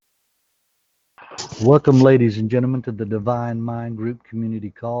Welcome, ladies and gentlemen, to the Divine Mind Group Community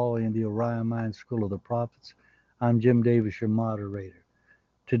Call in the Orion Mind School of the Prophets. I'm Jim Davis, your moderator.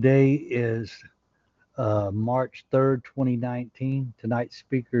 Today is March 3rd, 2019. Tonight's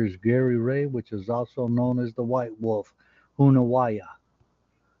speaker is Gary Ray, which is also known as the White Wolf, Hunawaya.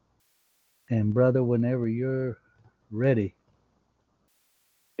 And brother, whenever you're ready.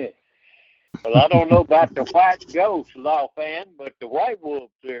 Well, I don't know about the white ghost law fan, but the white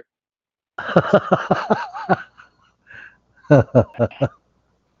wolf's here.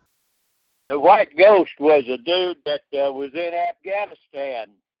 The white ghost was a dude that was in Afghanistan,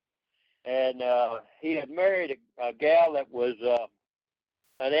 and he had married a gal that was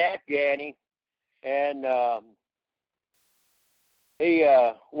an Afghani, and he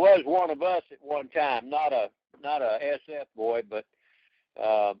was one of us at one time, not a SF boy, but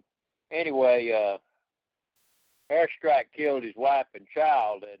anyway, airstrike killed his wife and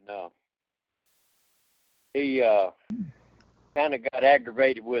child, and he kind of got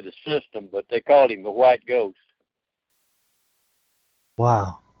aggravated with the system, but they called him the white ghost.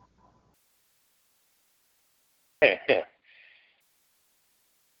 Wow.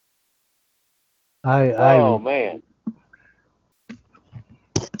 Oh, man.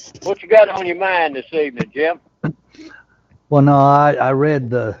 What you got on your mind this evening, Jim? Well, no, I read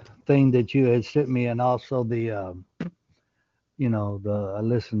the thing that you had sent me, and also the, I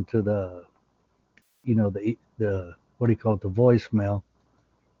listened to the, the what do you call it, the voicemail,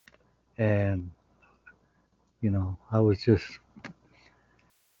 and, I was just,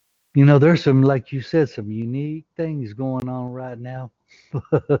 there's some, like you said, some unique things going on right now.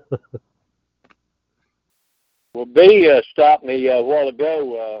 Well, B stopped me a while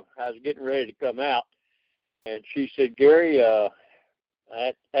ago. I was getting ready to come out, and she said, Gary,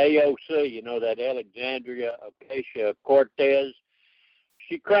 at AOC, that Alexandria Ocasio-Cortez,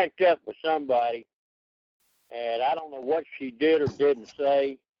 she cranked up with somebody, and I don't know what she did or didn't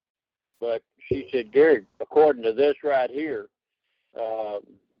say, but she said, Gary, according to this right here,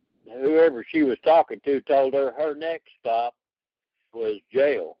 whoever she was talking to told her her next stop was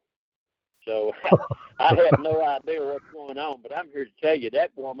jail. So I have no idea what's going on, but I'm here to tell you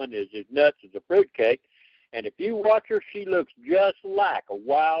that woman is as nuts as a fruitcake. And if you watch her, she looks just like a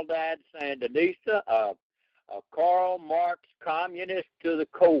wild-eyed Sandinista, a Karl Marx communist to the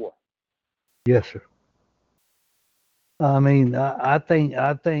core. Yes, sir. I mean, I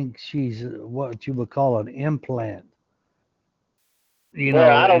think she's what you would call an implant.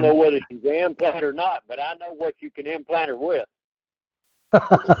 Well, I don't know whether she's an implant or not, but I know what you can implant her with.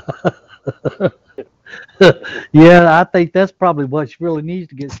 Yeah, I think that's probably what she really needs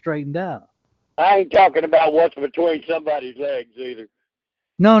to get straightened out. I ain't talking about what's between somebody's legs either.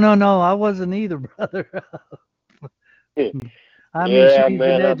 No, I wasn't either, brother. I mean, yeah, she needs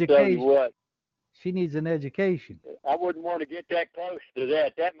man, an I'm telling you education. what. She needs an education. I wouldn't want to get that close to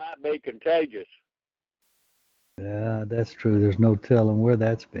that. That might be contagious. Yeah, that's true. There's no telling where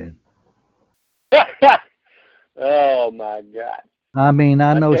that's been. Oh, my God. I mean,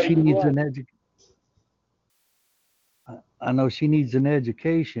 I know she needs an education. I know she needs an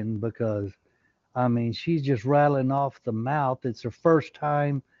education because, I mean, she's just rattling off the mouth. It's her first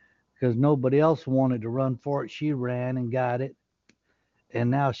time because nobody else wanted to run for it. She ran and got it. And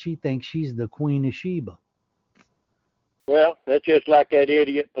now she thinks she's the Queen of Sheba. Well, that's just like that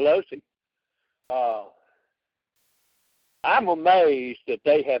idiot Pelosi. I'm amazed that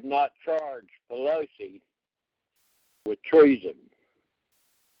they have not charged Pelosi with treason.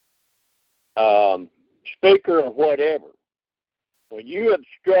 Speaker or whatever. When you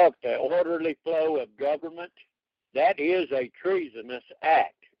obstruct the orderly flow of government, that is a treasonous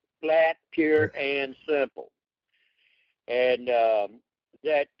act, flat, pure, and simple. And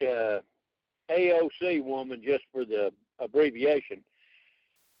that AOC woman, just for the abbreviation,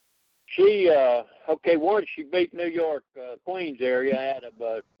 she, once she beat New York, Queens area out of,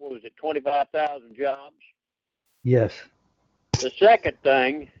 25,000 jobs? Yes. The second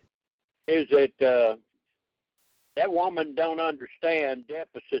thing is that that woman don't understand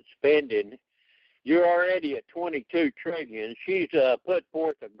deficit spending. You're already at 22 trillion. She's put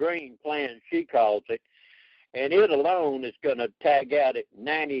forth a green plan, she calls it, and it alone is going to tag out at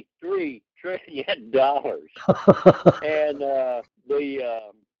 $93 trillion. And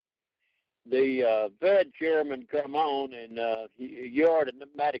the Fed chairman come on, and you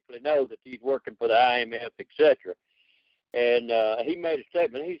automatically know that he's working for the IMF, etc. And he made a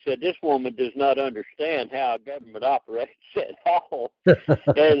statement. He said, this woman does not understand how government operates at all.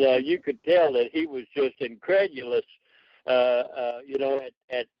 And you could tell that he was just incredulous, at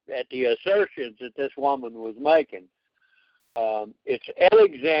the assertions that this woman was making. It's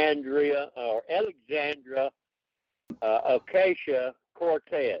Alexandra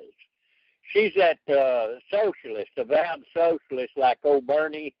Ocasio-Cortez. She's that socialist, avowed socialist, like old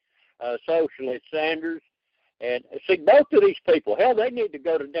Bernie Socialist Sanders. And see, both of these people, hell, they need to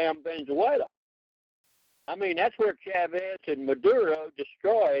go to damn Venezuela. I mean, that's where Chavez and Maduro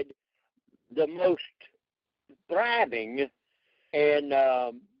destroyed the most thriving and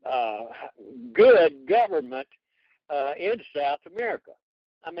good government in South America.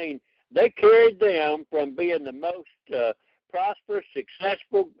 I mean, they carried them from being the most prosperous,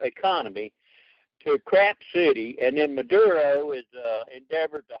 successful economy to crap city, and then Maduro is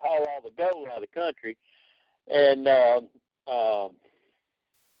endeavored to haul all the gold out of the country. And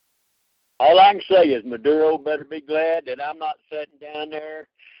all I can say is Maduro better be glad that I'm not sitting down there.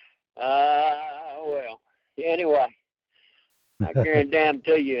 Well, anyway, I guarantee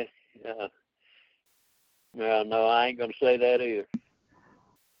to you. Well, no, I ain't going to say that either.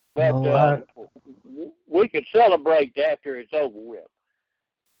 But no, we could celebrate after it's over with.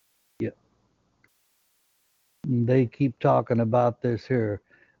 Yeah. They keep talking about this here.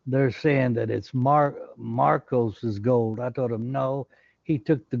 They're saying that it's Marcos's gold. I told them no. He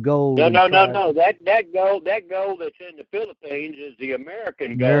took the gold. No. That gold that's in the Philippines is the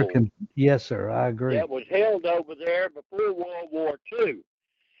American gold. Yes, sir. I agree. That was held over there before World War II,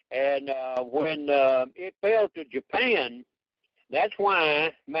 and when it fell to Japan, that's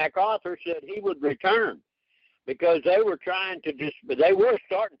why MacArthur said he would return, because they were starting to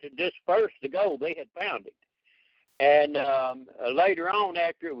disperse the gold. They had found it, and later on,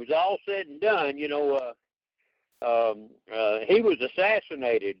 after it was all said and done, he was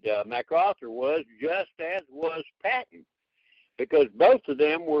assassinated. MacArthur was, just as was Patton, because both of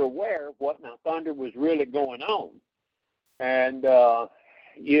them were aware of what now thunder was really going on. And so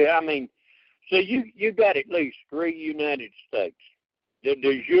you got at least 3 United States, the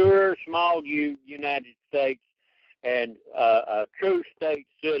de jure small U United States, and a true state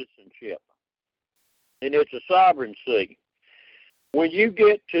citizenship, and it's a sovereignty. When you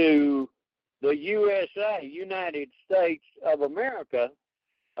get to the USA, United States of America,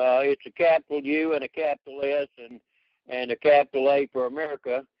 it's a capital U and a capital S and a capital A for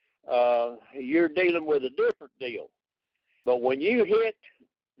America. You're dealing with a different deal. But when you hit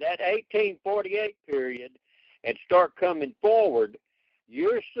that 1848 period and start coming forward,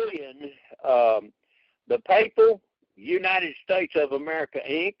 you're seeing the Papal United States of America,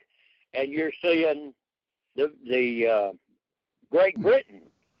 Inc., and you're seeing the Great Britain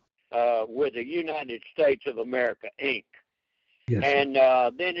with the United States of America, Inc. Yes, and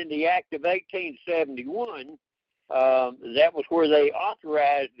then in the Act of 1871, that was where they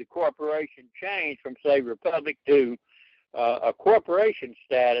authorized the corporation change from, say, republic to a corporation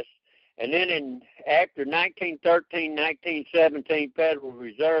status. And then after 1913, 1917 Federal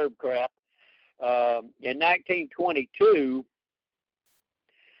Reserve crap, in 1922,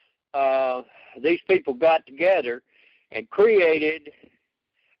 these people got together and created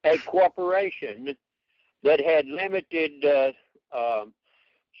a corporation that had limited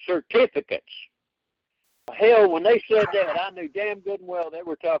certificates. Hell, when they said that, I knew damn good and well they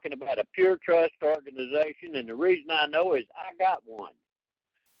were talking about a pure trust organization, and the reason I know is I got one.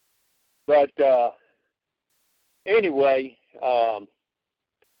 But anyway,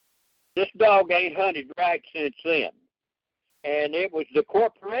 this dog ain't hunted right since then. And it was the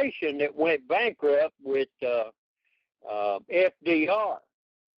corporation that went bankrupt with FDR.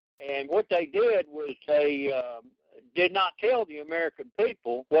 And what they did was they did not tell the American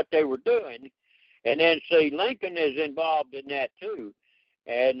people what they were doing. And then, see, Lincoln is involved in that, too.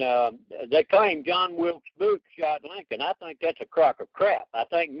 And they claim John Wilkes Booth shot Lincoln. I think that's a crock of crap. I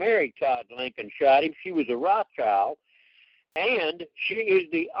think Mary Todd Lincoln shot him. She was a Rothschild. And she is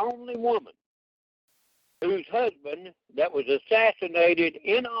the only woman whose husband that was assassinated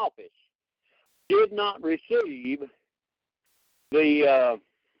in office did not receive the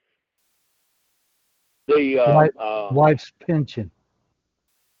wife's pension.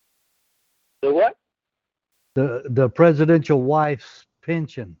 The what? The presidential wife's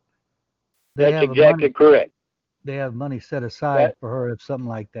pension. That's exactly correct. They have money set aside for her if something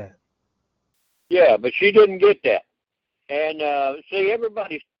like that. Yeah, but she didn't get that. And see,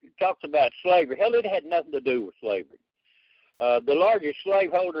 everybody talks about slavery. Hell, it had nothing to do with slavery. The largest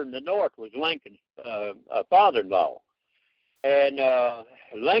slaveholder in the North was Lincoln's father-in-law. And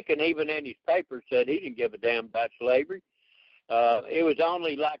Lincoln, even in his papers, said he didn't give a damn about slavery. It was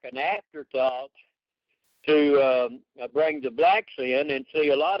only like an afterthought to bring the blacks in, and see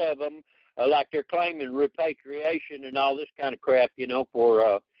a lot of them, like they're claiming repatriation and all this kind of crap,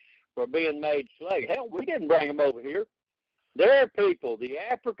 for being made slaves. Hell, we didn't bring them over here. Their people, the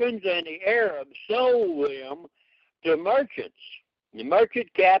Africans and the Arabs, sold them to merchants. The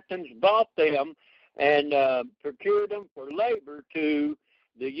merchant captains bought them and procured them for labor to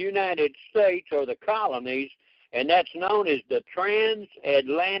the United States or the colonies, and that's known as the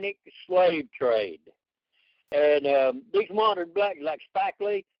transatlantic slave trade. And these modern blacks, like Spike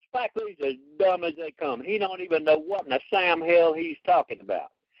Lee's as dumb as they come. He don't even know what in the Sam hell he's talking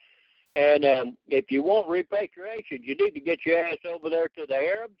about. And if you want repatriation, you need to get your ass over there to the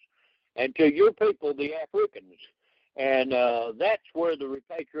Arabs and to your people, the Africans. And that's where the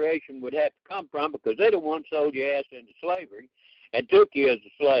repatriation would have to come from, because they're the ones sold your ass into slavery and took you as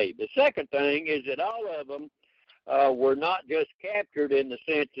a slave. The second thing is that all of them were not just captured in the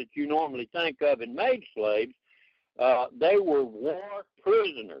sense that you normally think of and made slaves. They were war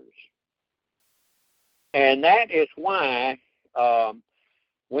prisoners. And that is why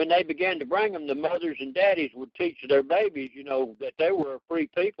when they began to bring them, the mothers and daddies would teach their babies, that they were a free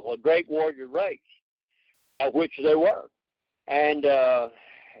people, a great warrior race, which they were. And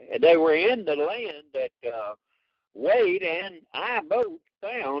they were in the land that Wade and I both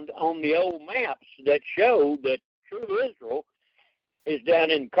found on the old maps that showed that true Israel is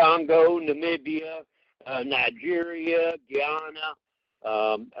down in Congo, Namibia, Nigeria, Guyana,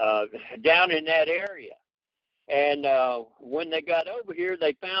 down in that area. And when they got over here,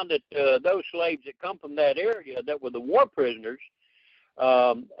 they found that those slaves that come from that area that were the war prisoners,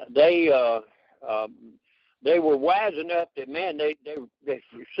 they were wise enough that, man, they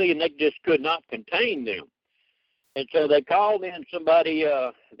seeing they just could not contain them. And so they called in somebody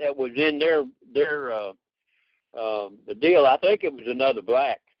that was in their the deal. I think it was another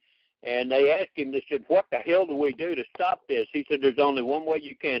black. And they asked him, they said, what the hell do we do to stop this? He said, there's only one way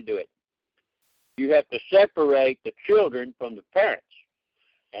you can do it. You have to separate the children from the parents.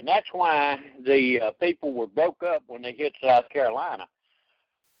 And that's why the people were broke up when they hit South Carolina.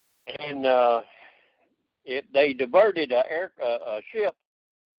 And they diverted a ship,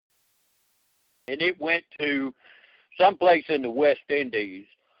 and it went to someplace in the West Indies,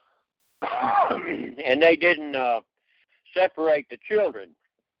 and they didn't separate the children,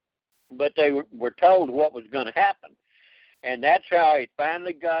 but they were told what was going to happen. And that's how it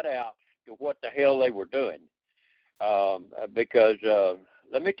finally got out to what the hell they were doing. Because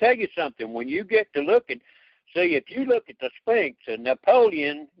let me tell you something, when you get to looking, see, if you look at the Sphinx, and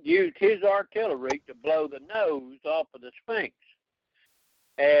Napoleon used his artillery to blow the nose off of the Sphinx.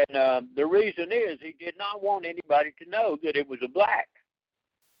 And the reason is he did not want anybody to know that it was a black.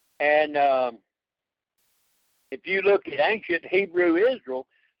 And if you look at ancient Hebrew Israel,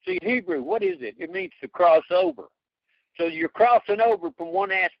 see, Hebrew, what is it? It means to cross over. So you're crossing over from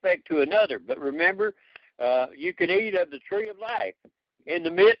one aspect to another. But remember, you can eat of the tree of life in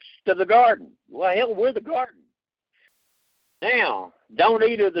the midst of the garden. Well, hell, we're the garden. Now, don't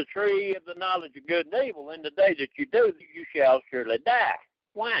eat of the tree of the knowledge of good and evil. In the day that you do, you shall surely die.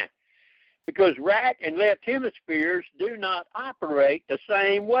 Why? Because right and left hemispheres do not operate the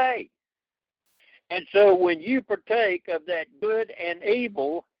same way. And so when you partake of that good and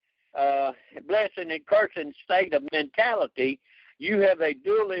evil, blessing and cursing state of mentality, you have a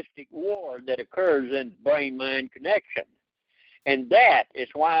dualistic war that occurs in brain-mind connection. And that is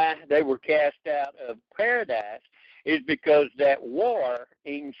why they were cast out of paradise, is because that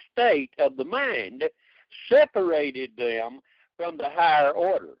warring state of the mind separated them from the higher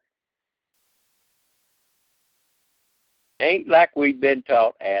order. Ain't like we've been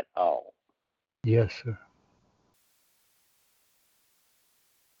taught at all. Yes, sir.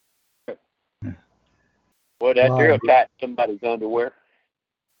 Well, that drill tight somebody's underwear.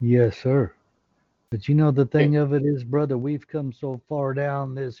 Yes, sir. But the thing of it is, brother, we've come so far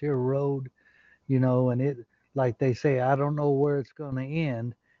down this here road, and it, like they say, I don't know where it's going to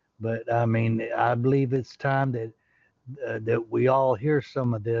end, but I mean, I believe it's time that we all hear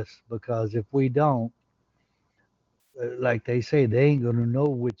some of this, because if we don't, like they say, they ain't going to know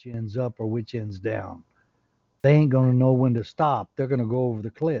which end's up or which end's down. They ain't going to know when to stop. They're going to go over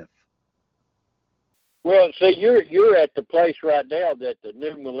the cliff. Well, see, you're at the place right now that the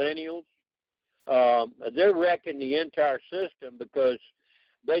new millennials, they're wrecking the entire system because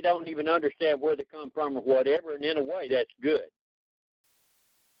they don't even understand where they come from or whatever, and in a way, that's good.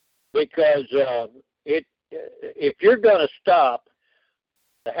 Because if you're going to stop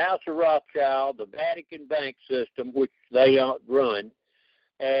the House of Rothschild, the Vatican bank system, which they run,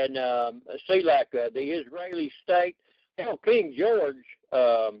 and see, like the Israeli state, King George,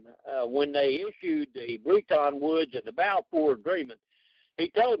 when they issued the Bretton Woods and the Balfour Agreement, he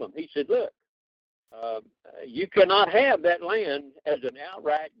told them, he said, look, you cannot have that land as an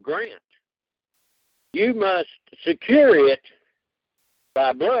outright grant. you must secure it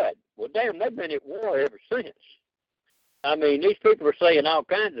by blood. Well, damn, they've been at war ever since. I mean, these people are saying all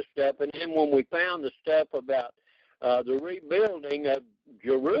kinds of stuff, and then when we found the stuff about the rebuilding of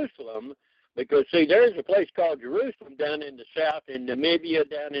Jerusalem, because, see, there's a place called Jerusalem down in the south, in Namibia,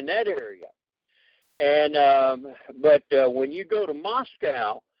 down in that area. And but when you go to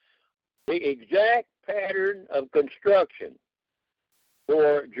Moscow, the exact pattern of construction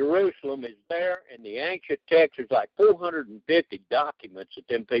for Jerusalem is there, and the ancient text is like 450 documents that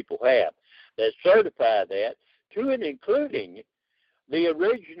them people have that certify that, to and including the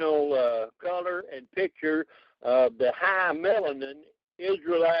original color and picture of the high melanin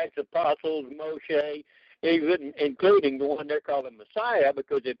Israelites, apostles, Moshe, even including the one they're calling Messiah,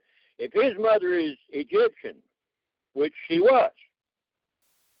 because if his mother is Egyptian, which she was,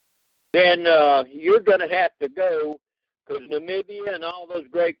 then you're going to have to go, because Namibia and all those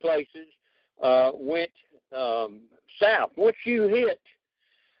great places went south. Once you hit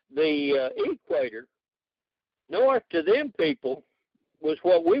the equator, north to them people was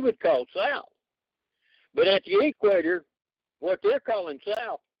what we would call south. But at the equator, what they're calling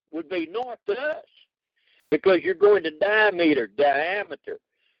south would be north to us, because you're going to diameter,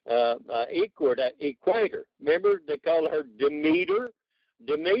 equator. Remember, they call her Demeter.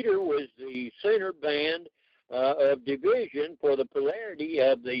 Demeter was the center band of division for the polarity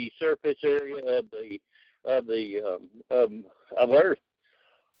of the surface area of Earth.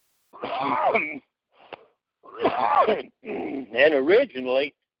 And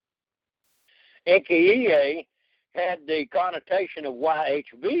originally, Enki'e had the connotation of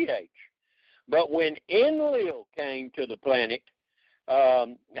YHVH. But when Enlil came to the planet,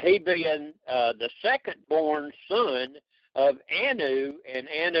 he being the second-born son of Anu and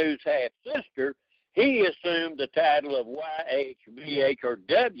Anu's half-sister, he assumed the title of YHVH or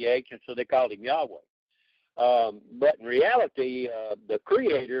WH, and so they called him Yahweh. But in reality, the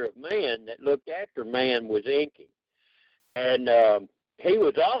creator of man that looked after man was Enki. And he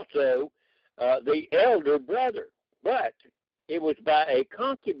was also the elder brother, but it was by a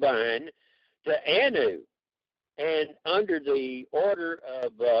concubine to Anu. And under the order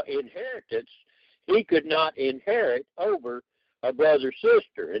of inheritance, he could not inherit over a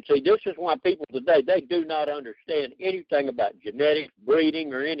brother-sister. And see, this is why people today, they do not understand anything about genetics,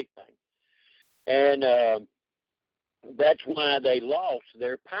 breeding, or anything. And that's why they lost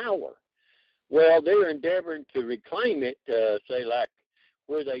their power. Well, they're endeavoring to reclaim it, say, like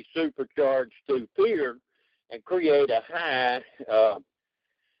where they supercharge through fear and create a high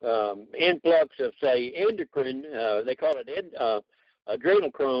influx of, say, endocrine, they call it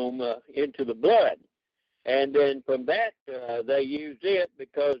adrenochrome, into the blood. And then from that, they use it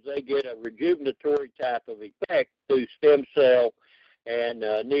because they get a rejuvenatory type of effect through stem cell and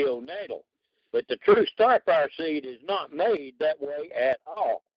neonatal. But the true starfire seed is not made that way at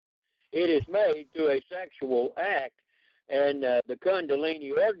all. It is made through a sexual act, and the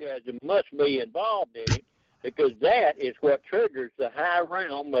Kundalini orgasm must be involved in it, because that is what triggers the high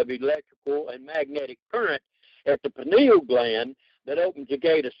realm of electrical and magnetic current at the pineal gland that opens a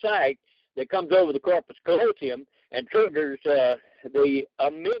gate of sight that comes over the corpus callosum and triggers the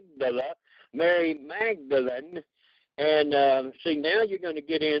amygdala, Mary Magdalene. And see, now you're going to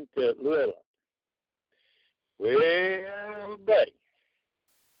get into Lilith. Well, buddy,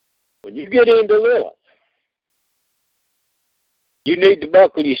 when you get into Lilith, you need to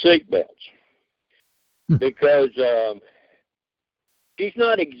buckle your seatbelts, because she's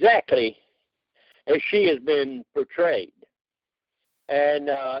not exactly as she has been portrayed. And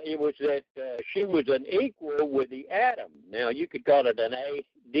it was that she was an equal with the Adam. Now, you could call it an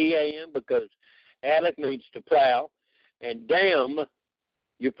ADAM, because Aleph means to plow, and Dam,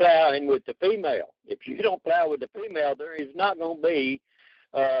 you're plowing with the female. If you don't plow with the female, there is not going to be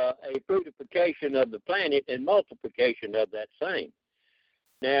a fructification of the planet and multiplication of that same.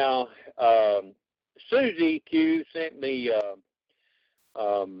 Now, Susie Q sent me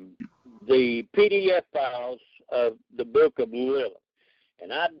the PDF files of the book of Lilith.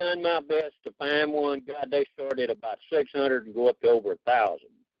 And I've done my best to find one. God, they started about 600 and go up to over 1,000.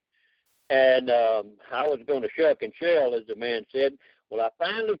 And I was going to shuck and shell, as the man said. Well, I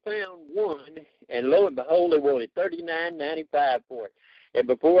finally found one, and lo and behold, they wanted $39.95 for it. And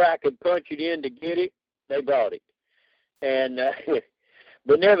before I could punch it in to get it, they bought it. And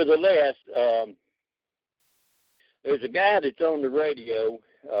but nevertheless, there's a guy that's on the radio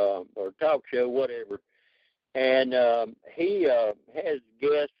or talk show, whatever, and he has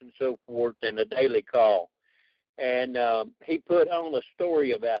guests and so forth in a daily call. And he put on a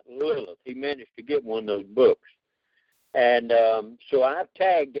story about Lilith. He managed to get one of those books. And so I've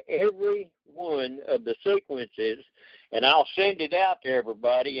tagged every one of the sequences, and I'll send it out to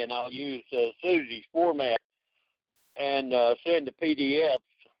everybody, and I'll use Susie's format and send the PDFs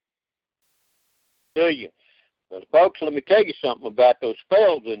to you. But folks, let me tell you something about those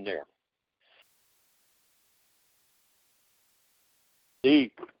spells in there.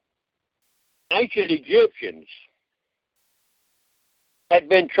 The ancient Egyptians had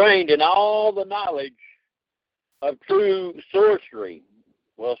been trained in all the knowledge of true sorcery.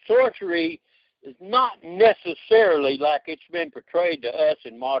 Well, sorcery is not necessarily like it's been portrayed to us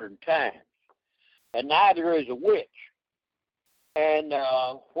in modern times, and neither is a witch. And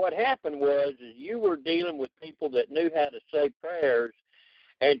what happened was is you were dealing with people that knew how to say prayers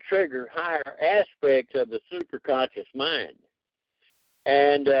and trigger higher aspects of the superconscious mind.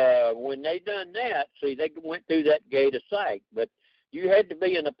 And when they done that, see, they went through that gate of sight. But you had to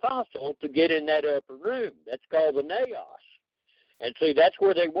be an apostle to get in that upper room. That's called the naos. And see, that's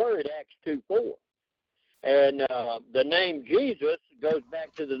where they were at Acts 2:4. And the name Jesus goes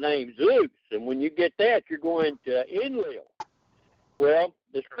back to the name Zeus. And when you get that, you're going to Enlil. Well,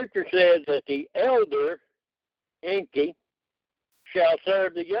 the scripture says that the elder, Enki, shall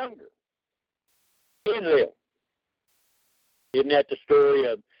serve the younger. Enlil. Isn't that the story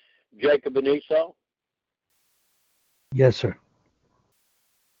of Jacob and Esau? Yes, sir.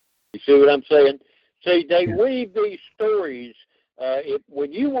 You see what I'm saying? See, they weave these stories.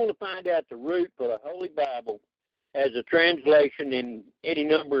 When you want to find out the root for the Holy Bible as a translation in any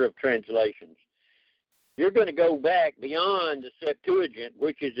number of translations, you're going to go back beyond the Septuagint,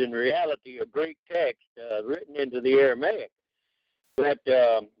 which is in reality a Greek text written into the Aramaic. But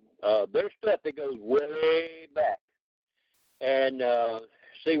there's stuff that goes way back. And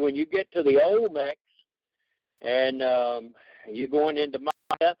see, when you get to the Olmecs, and you're going into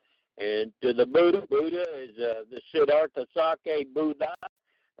Maya and to the Buddha. Buddha is the Siddhartha Sake Buddha.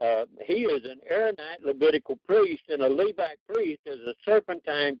 He is an Aaronite Levitical priest, and a Levite priest is a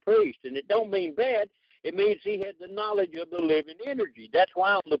serpentine priest. And it don't mean bad. It means he had the knowledge of the living energy. That's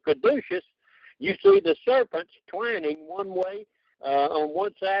why on the Caduceus, you see the serpents twining one way on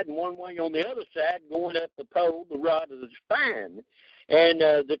one side and one way on the other side, going up the pole, the rod of the spine. And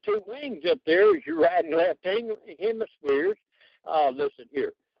the two wings up there is your right and left hemispheres. Listen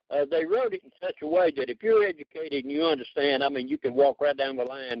here. They wrote it in such a way that if you're educated and you understand, I mean, you can walk right down the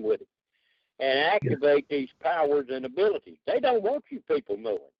line with it and activate these powers and abilities. They don't want you people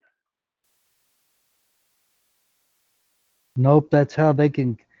knowing. Nope, that's how they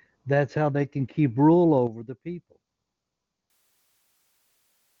can keep rule over the people.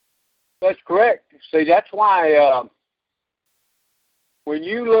 That's correct. See, that's why when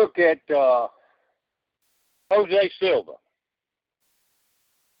you look at Jose Silva,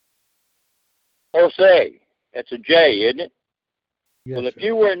 Jose, that's a J, isn't it? Yes, well, if sir.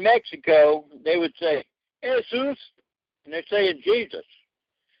 you were in Mexico, they would say, Jesus, and they're saying Jesus.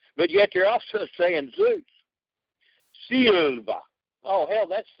 But yet they're also saying Zeus. Silva. Oh, hell,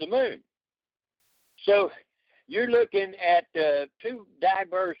 that's the moon. So you're looking at two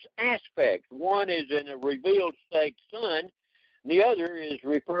diverse aspects. One is in a revealed state sun. The other is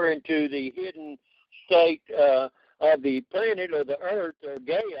referring to the hidden state of the planet or the earth or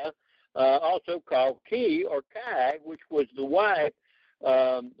Gaia, also called Ki or Kai, which was the wife,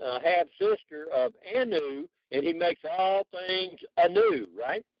 half-sister of Anu, and he makes all things anew,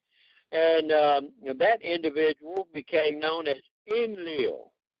 right? And that individual became known as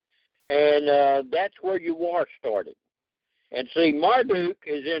Enlil. And that's where your war started. And see, Marduk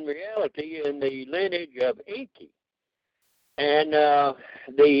is in reality in the lineage of Enki. And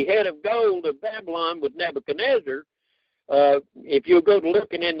the head of gold of Babylon with Nebuchadnezzar, if you'll go to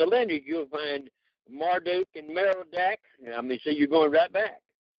looking in the lineage, you'll find Marduk and Merodach. I mean, see, you're going right back.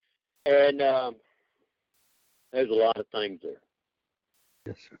 And there's a lot of things there.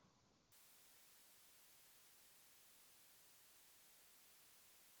 Yes, sir.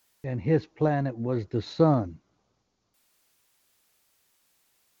 And his planet was the sun.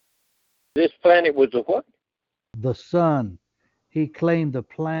 This planet was a what? The sun. He claimed the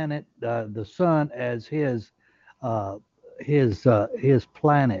planet, the sun, as his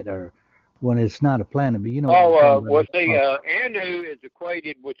planet, or when it's not a planet, but you know. Well, see, Anu is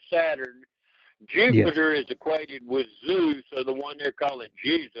equated with Saturn. Jupiter is equated with Zeus, or the one they're calling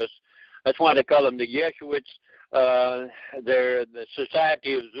Jesus. That's why they call them the Yeshuits. The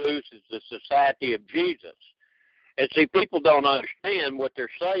Society of Zeus is the Society of Jesus. And see, people don't understand what they're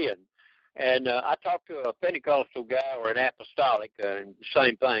saying. And I talked to a Pentecostal guy or an apostolic, and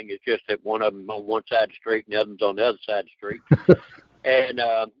same thing. It's just that one of them on one side of the street and the other one's on the other side of the street. And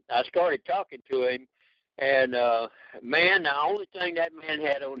I started talking to him, And, man, the only thing that man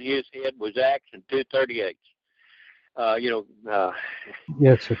had on his head was axe and 238s.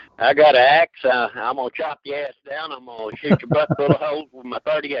 Yes, sir. I got an axe. I'm going to chop your ass down. I'm going to shoot your butt full of holes with my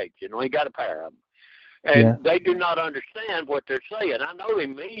 38s. He got a pair of them. And they do not understand what they're saying. I know they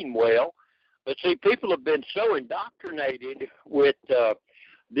mean well, but see, people have been so indoctrinated with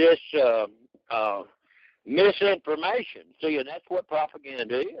this misinformation. See, and that's what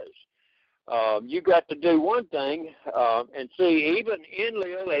propaganda is. You got to do one thing, and see, even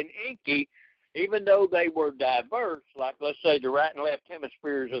Enlil and Enki, even though they were diverse, like let's say the right and left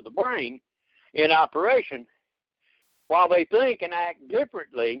hemispheres of the brain in operation, while they think and act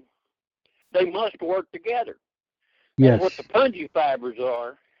differently, they must work together. Yes. And what the punji fibers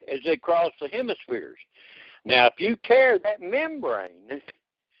are is they cross the hemispheres. Now, if you tear that membrane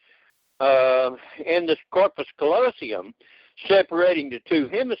in the corpus callosum, separating the two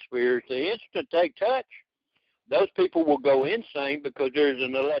hemispheres, the instant they touch, those people will go insane because there's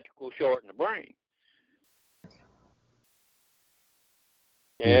an electrical short in the brain.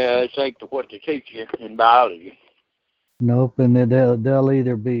 Yeah, it's like what they teach you in biology. Nope, and they'll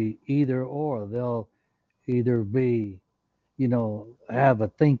either be either or. They'll either be, have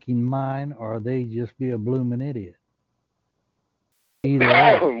a thinking mind, or they just be a blooming idiot.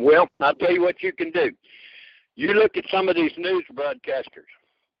 Either or. Well, I'll tell you what you can do. You look at some of these news broadcasters.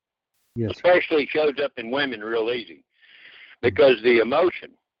 Yes. Especially shows up in women real easy because the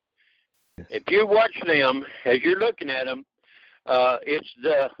emotion. Yes. If you watch them, as you're looking at them, it's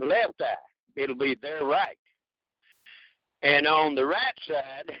the left eye. It'll be their right. And on the right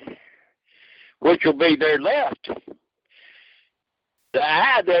side, which will be their left, the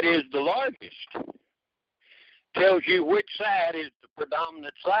eye that is the largest tells you which side is the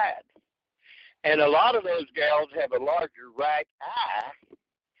predominant side. And a lot of those gals have a larger right eye,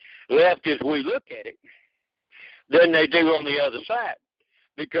 left as we look at it, than they do on the other side,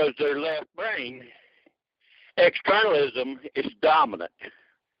 because their left brain, externalism, is dominant.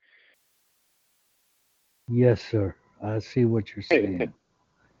 Yes, sir. I see what you're saying.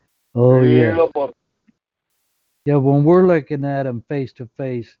 Oh, yeah. Yeah, when we're looking at them face to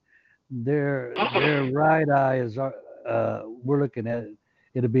face, their right eye is we're looking at it.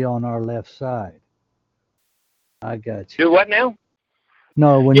 It'll be on our left side. I got you. Do what now?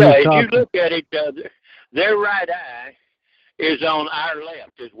 No, when if you look at it, their right eye is on our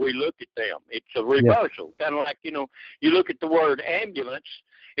left as we look at them. It's a reversal, kind of like, you look at the word ambulance,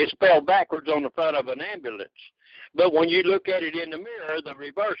 it's spelled backwards on the front of an ambulance. But when you look at it in the mirror, the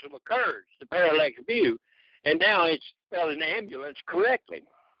reversal occurs, the parallax view, and now it's spelling ambulance correctly.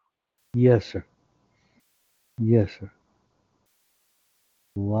 Yes, sir. Yes, sir.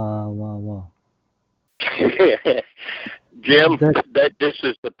 Wow. Jim, this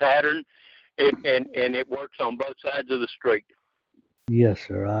is the pattern, and it works on both sides of the street. Yes,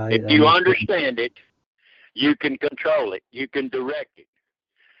 sir. If you understand it, you can control it. You can direct it.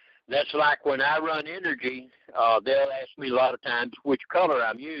 That's like when I run energy, they'll ask me a lot of times which color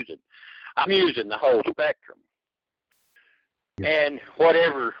I'm using. I'm using the whole spectrum. Yes. And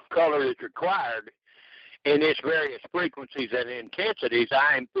whatever color is required in its various frequencies and intensities,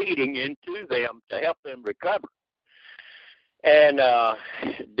 I am feeding into them to help them recover. And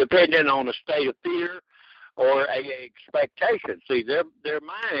depending on a state of fear or a expectation, see, their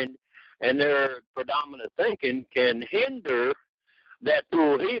mind and their predominant thinking can hinder that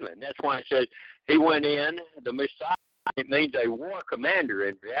full healing. That's why it says he went in, the Messiah, it means a war commander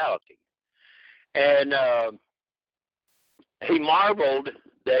in reality. And he marveled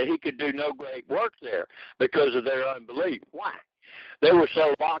that he could do no great work there because of their unbelief. Why? They were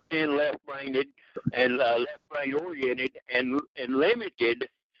so locked in, left-brained, and left-brain oriented and limited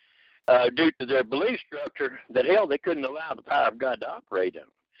due to their belief structure that, hell, they couldn't allow the power of God to operate in them.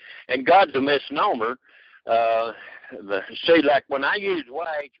 And God's a misnomer. See, like when I use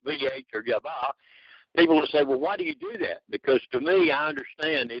YH, VH, or Yavah, people will say, well, why do you do that? Because to me, I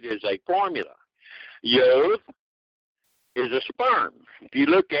understand it is a formula. Yod is a sperm. If you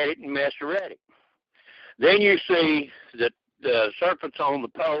look at it in Masoretic, then you see that the serpent's on the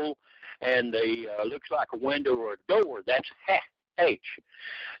pole and the looks like a window or a door. That's H.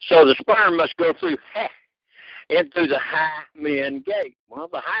 So the sperm must go through into the hymen gate. Well,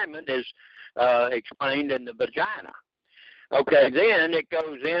 the hymen is explained in the vagina. Okay, then it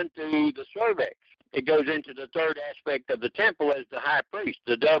goes into the cervix. It goes into the third aspect of the temple as the high priest,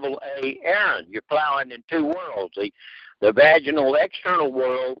 the double A Aaron. You're plowing in two worlds, the vaginal external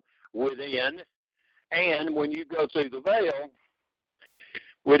world within, and when you go through the veil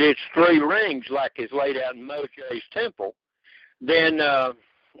with its three rings like is laid out in Moshe's temple, then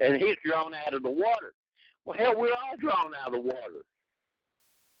and he's drawn out of the water. Well, hell, we're all drawn out of the water.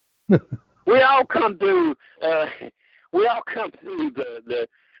 We all come through. We all come through the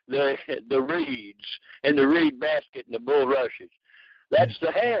reeds and the reed basket and the bulrushes. That's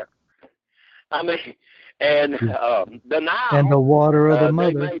the hair. I mean, and the Nile and the water of the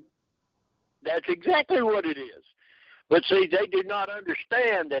mother. That's exactly what it is. But see, they did not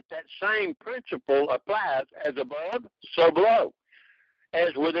understand that same principle applies as above, so below,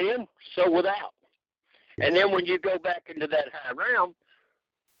 as within, so without. And then when you go back into that high realm,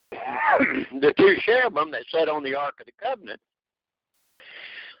 the two cherubim that sat on the Ark of the Covenant,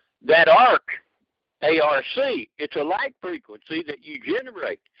 that arc, ARC, it's a light frequency that you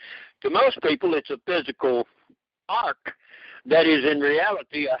generate. To most people, it's a physical arc that is in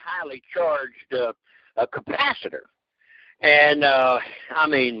reality a highly charged a capacitor. And, I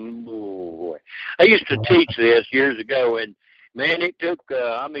mean, boy, I used to teach this years ago, and, man, it took,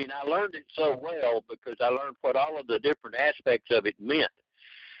 I learned it so well because I learned what all of the different aspects of it meant.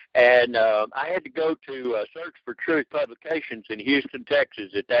 And I had to go to Search for Truth Publications in Houston,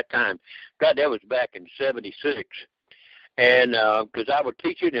 Texas at that time. God, that was back in '76. And because I would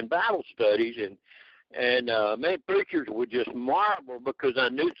teach it in Bible studies, and man, preachers would just marvel because I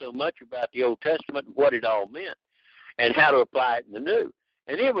knew so much about the Old Testament and what it all meant and how to apply it in the New.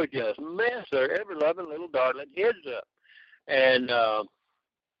 And it would just mess their ever-loving little darling heads up. And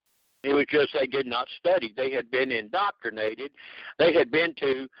it was just they did not study. They had been indoctrinated. They had been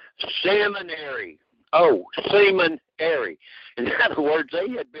to seminary. Oh, seminary. In other words, they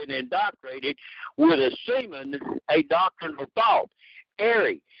had been indoctrinated with a doctrinal thought.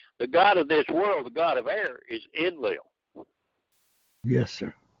 Airy, the God of this world, the God of air, is Enlil. Yes,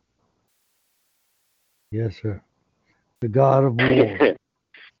 sir. Yes, sir. The God of war.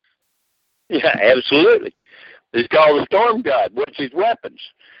 Yeah, absolutely. It's called the storm god. What's his weapons?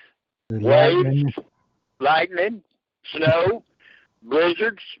 Waves, lightning, snow,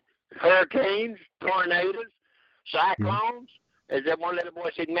 blizzards, hurricanes, tornadoes, cyclones. As that one little boy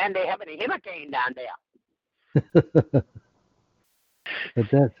said, man, they have any hurricane down there.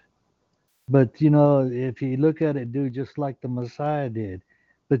 But you know, if you look at it, dude, just like the Messiah did.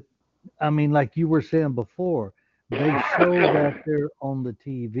 But I mean, like you were saying before, they show that they're on the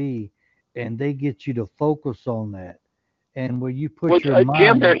TV, and they get you to focus on that. And where you put your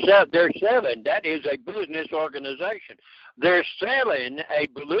mind. Jim, they're selling. That is a business organization. They're selling a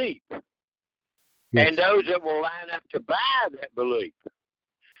belief. Yes. And those that will line up to buy that belief.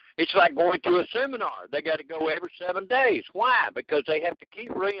 It's like going to a seminar. They got to go every 7 days. Why? Because they have to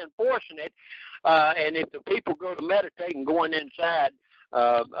keep reinforcing it. And if the people go to meditate and going inside,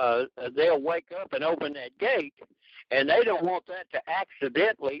 they'll wake up and open that gate. And they don't want that to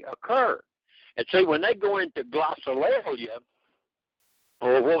accidentally occur. And see, when they go into glossolalia,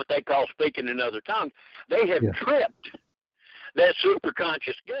 or what they call speaking in other tongues, they have tripped that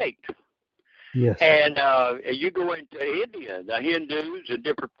superconscious gate. Yes. And you go into India, the Hindus and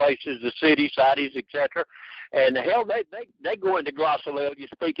different places, the cities, etc., and hell, they go into glossolalia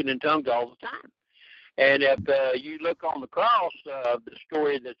speaking in tongues all the time. And if you look on the cross, the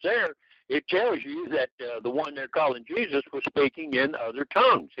story that's there, it tells you that the one they're calling Jesus was speaking in other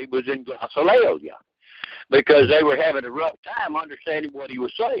tongues. He was in glossolalia because they were having a rough time understanding what he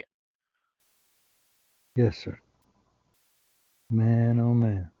was saying. Yes, sir. Man, oh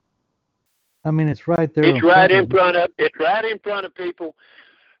man. I mean, it's right there. It's right in front of people,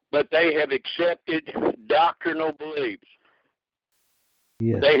 but they have accepted doctrinal beliefs.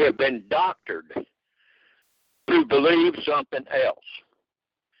 Yes. They have been doctored to believe something else.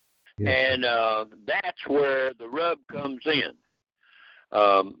 Yes. And that's where the rub comes in.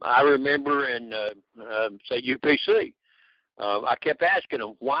 I remember in, say, UPC, I kept asking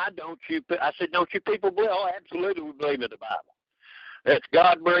them, why don't you, I said, don't you people believe? Oh, absolutely, we believe in the Bible. That's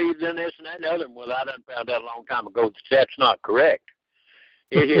God breathed in this and that and the other. Well, I done found out a long time ago that that's not correct.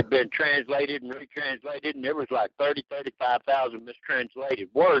 It had been translated and retranslated, and there was like 35,000 mistranslated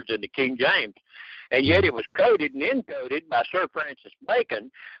words in the King James. And yet it was coded and encoded by Sir Francis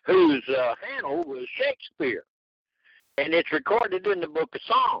Bacon, whose handle was Shakespeare. And it's recorded in the Book of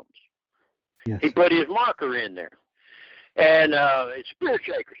Psalms. Yes. He put his marker in there. And it's Spear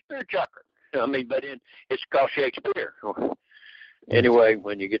Shaker, Spear Chucker. I mean, but it's called Shakespeare. Anyway,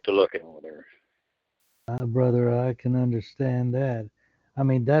 when you get to looking over there. Brother, I can understand that. I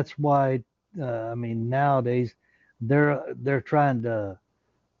mean, that's why, nowadays they're trying to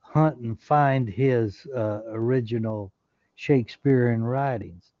hunt and find his original Shakespearean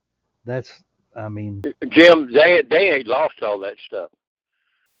writings. That's, I mean, Jim, they ain't lost all that stuff.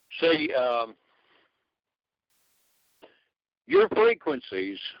 See, your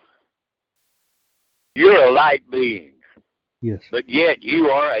frequencies You're a light being. Yes. But yet you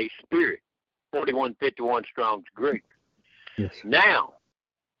are a spirit. 4151 Strong's Greek. Yes. Now,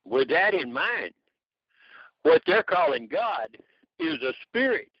 with that in mind, what they're calling God is a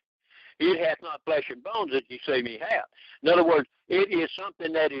spirit. It hath not flesh and bones that you see me have. In other words, it is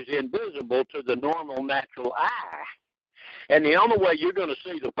something that is invisible to the normal natural eye. And the only way you're going to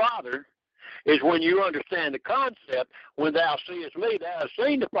see the Father is when you understand the concept, when thou seest me, thou hast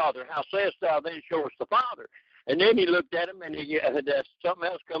seen the Father. How sayest thou then, show us the Father? And then he looked at him, and something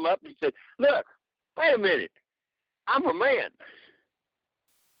else come up, and he said, look, wait a minute. I'm a man.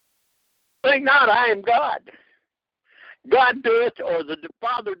 Think not, I am God. God doeth, or the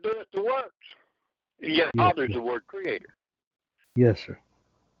Father doeth the works. Yet Father's the word creator. Yes, sir.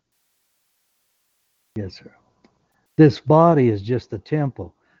 Yes, sir. This body is just a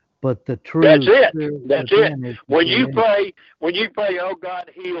temple, but the true That's it. spirit That's within it. is When you pray, oh God,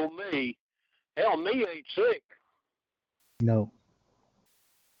 heal me, hell, me ain't sick. No.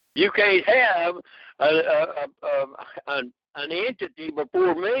 You can't have an entity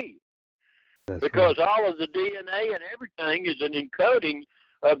before me. That's because right. all of the DNA and everything is an encoding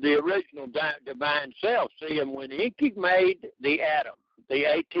of the original divine self. See, and when Enki made the atom, the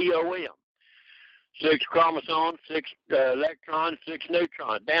atom, 6 chromosomes, 6 electrons, 6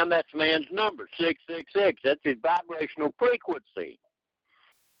 neutrons. Damn, that's man's number, 666. That's his vibrational frequency.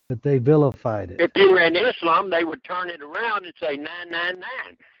 But they vilified it. If you were in Islam, they would turn it around and say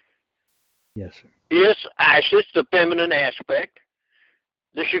 999. Yes, sir. Yes, Isis, the feminine aspect,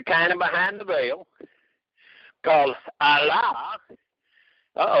 the Shekinah behind the veil, called Allah.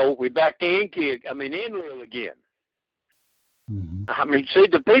 We're back to Enlil again. Mm-hmm. I mean, see,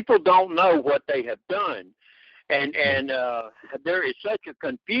 the people don't know what they have done, and there is such a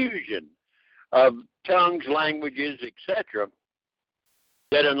confusion of tongues, languages, etc.,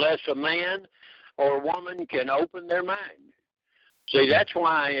 that unless a man or a woman can open their mind, see, that's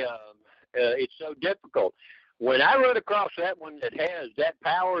why it's so difficult. When I run across that one that has that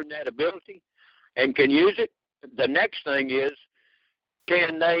power and that ability and can use it, the next thing is,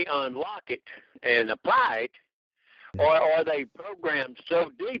 can they unlock it and apply it, or are they programmed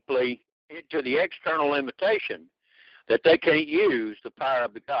so deeply into the external limitation that they can't use the power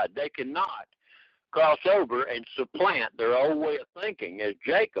of the God? They cannot cross over and supplant their old way of thinking, as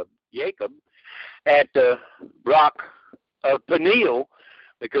Jacob at the rock of Peniel,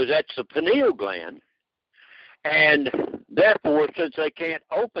 because that's the pineal gland. And therefore, since they can't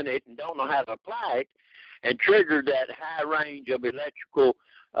open it and don't know how to apply it and trigger that high range of electrical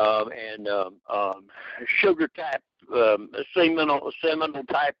and sugar type, seminal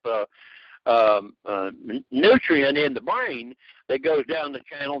type nutrient in the brain that goes down the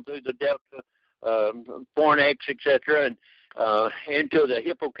channel through the delta fornix, etc., and into the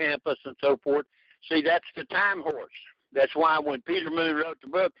hippocampus and so forth. See, that's the time horse. That's why when Peter Moon wrote the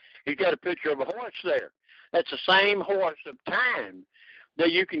book, he's got a picture of a horse there. That's the same horse of time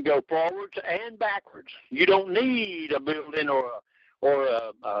that you can go forwards and backwards. You don't need a building or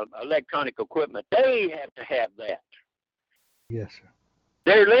electronic equipment. They have to have that. Yes, sir.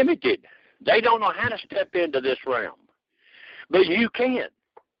 They're limited. They don't know how to step into this realm. But you can.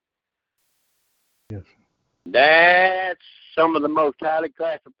 Yes, sir. That's some of the most highly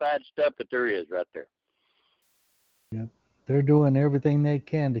classified stuff that there is right there. Yep. They're doing everything they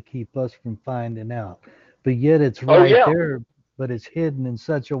can to keep us from finding out. But yet it's right there, but it's hidden in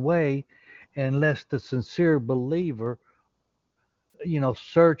such a way, unless the sincere believer,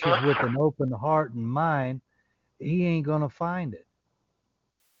 searches with an open heart and mind, he ain't going to find it.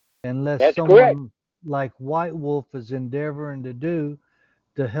 Unless That's someone correct. like White Wolf is endeavoring to do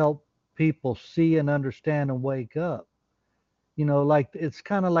to help people see and understand and wake up. Like it's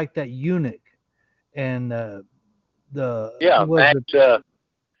kind of like that eunuch and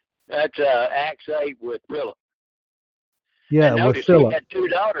that's Acts 8 with Philip. Yeah, and notice with Philip. He had 2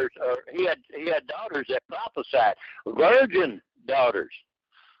 daughters, or he had daughters that prophesied, virgin daughters.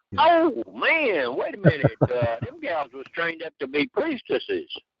 Yeah. Oh man, wait a minute, them gals was trained up to be priestesses.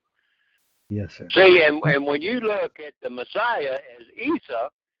 Yes, sir. See, and when you look at the Messiah as Isa,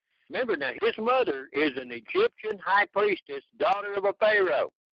 remember now, his mother is an Egyptian high priestess, daughter of a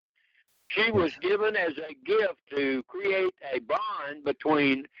pharaoh. She was given as a gift to create a bond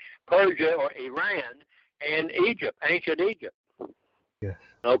between Persia or Iran and Egypt, ancient Egypt. Yes.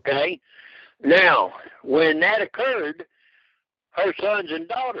 Okay? Now, when that occurred, her sons and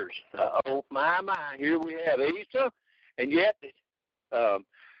daughters, my, here we have Isa, and yet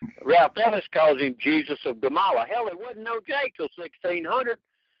Ralph Ellis calls him Jesus of Gamala. Hell, there wasn't no J till 1600.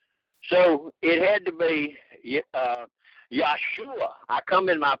 So it had to be Yeshua. I come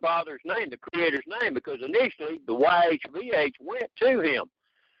in my Father's name, the Creator's name, because initially the YHVH went to him.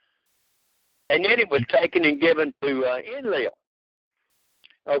 And then it was taken and given to Enlil.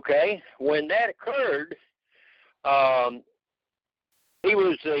 Okay, when that occurred, he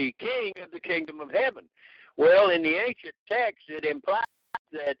was the king of the kingdom of heaven. Well, in the ancient text, it implies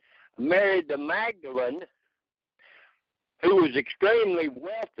that Mary the Magdalene, who was extremely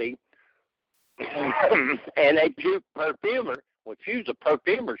wealthy, and a perfumer, well, she was a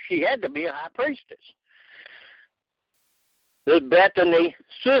perfumer, she had to be a high priestess. The Bethany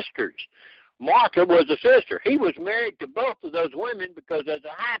sisters. Martha was a sister. He was married to both of those women because as a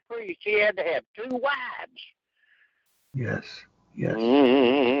high priest, he had to have 2 wives. Yes. Yes.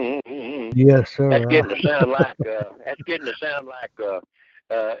 Mm-hmm. Yes, sir. That's getting to sound like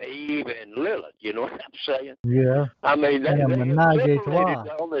Eve and Lilith. You know what I'm saying? Yeah. I mean, they menage a assimilated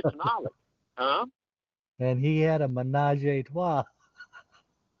trois. all this knowledge. Huh? And he had a menage a trois.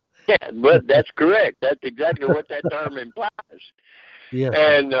 Yeah, but that's correct. That's exactly what that term implies. Yes.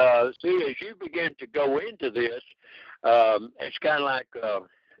 And see, as you begin to go into this, it's kind of like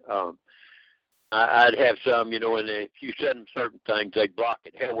I'd have some, and if you send them certain things, they block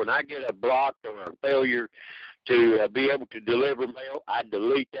it. Hell, when I get a block or a failure to be able to deliver mail, I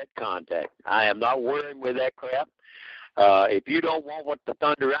delete that contact. I am not worrying with that crap. If you don't want what the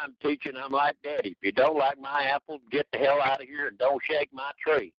thunder I'm teaching, I'm like Daddy. If you don't like my apple, get the hell out of here and don't shake my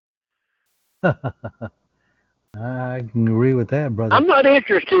tree. I can agree with that, brother. I'm not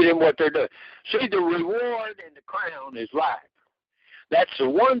interested in what they're doing. See, the reward and the crown is life. That's the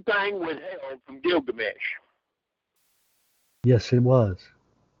one thing withheld from Gilgamesh. Yes, it was.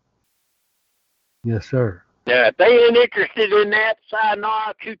 Yes, sir. Now, if they ain't interested in that,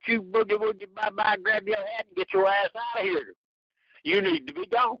 sayonara, choo-choo, boogie-woogie, bye-bye, grab your hat and get your ass out of here. You need to be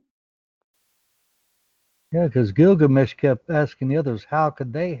gone. Yeah, because Gilgamesh kept asking the others, how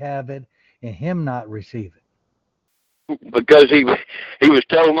could they have it and him not receive it? Because he was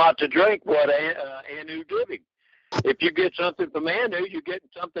told not to drink what Anu gave him. If you get something from Anu, you're getting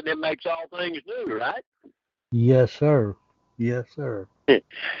something that makes all things new, right? Yes, sir. Yes, sir. Okay,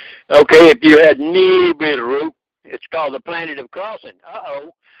 if you had Nibiru, it's called the planet of crossing.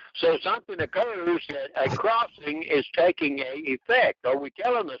 So something occurs that a crossing is taking a effect. Are we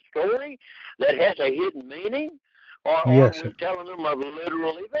telling a story that has a hidden meaning, or yes, are we telling them of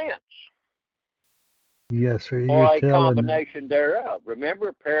literal events? Yes, sir. Or a combination thereof.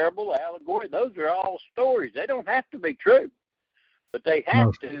 Remember, parable, allegory, those are all stories. They don't have to be true, but they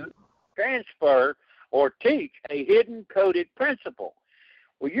have to transfer or teach a hidden coded principle.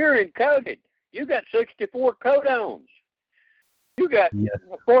 Well, you're encoded. You got 64 codons. You got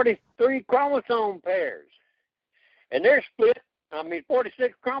 43 chromosome pairs. And they're split,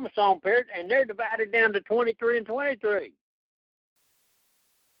 46 chromosome pairs, and they're divided down to 23 and 23.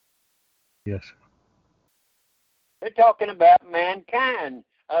 Yes. They're talking about mankind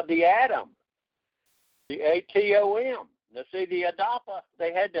of the atom, the atom. Now, see, the Adapa,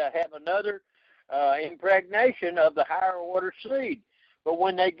 they had to have another impregnation of the higher order seed. But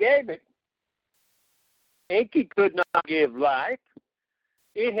when they gave it, Enki could not give life.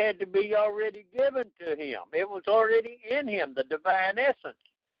 It had to be already given to him. It was already in him, the divine essence.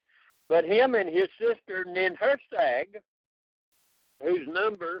 But him and his sister Ninhursag, whose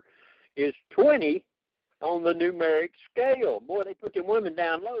number is 20 on the numeric scale. Boy, they put them women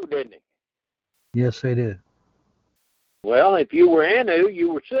down low, didn't they? Yes, they did. Well, if you were Anu,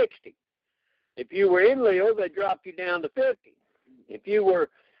 you were 60. If you were Enlil, they dropped you down to 50. If you were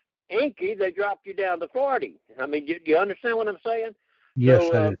Enki, they dropped you down to 40. I mean, you understand what I'm saying? Yes,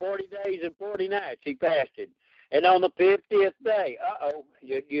 so 40 days and 40 nights he fasted. And on the 50th day,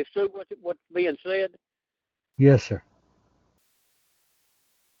 you see what's being said? Yes, sir.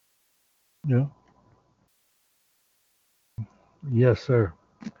 Yeah. Yes, sir.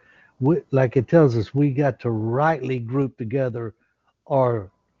 Like it tells us, we got to rightly group together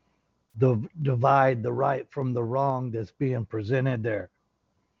or divide the right from the wrong that's being presented there.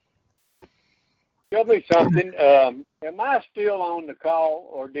 Tell me something. Am I still on the call,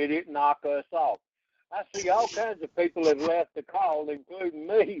 or did it knock us off? I see all kinds of people have left the call, including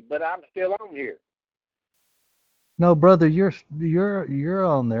me, but I'm still on here. No, brother, you're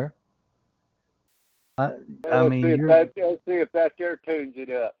on there. Let's see if that there tunes it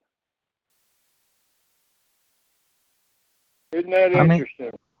up. Isn't that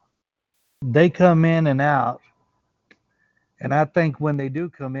interesting? They come in and out, and I think when they do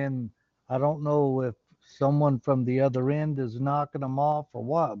come in, I don't know if someone from the other end is knocking them off or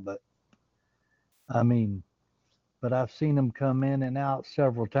what, but I mean, but I've seen them come in and out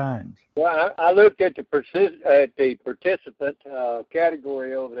several times. Well, I looked at the participant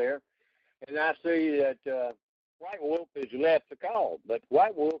category over there, and I see that White Wolf has left the call, but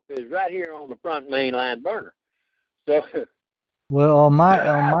White Wolf is right here on the front main line burner. So, Well, on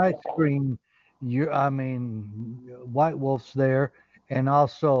my screen, White Wolf's there, and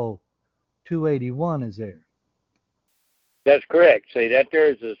also 281 is there. that's correct. See, that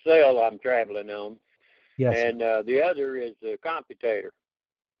there's a cell I'm traveling on, Yes, and the other is the computator.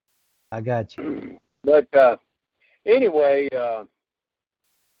 I got you. But anyway,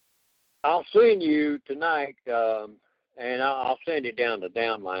 I'll send you tonight, and I'll send it down the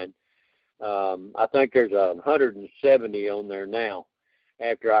downline. I think there's 170 on there now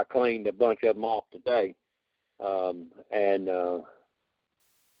after I cleaned a bunch of them off today. And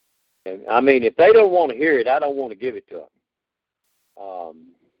I mean, if they don't want to hear it, I don't want to give it to them.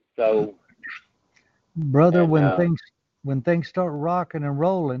 So, Brother, when things start rocking and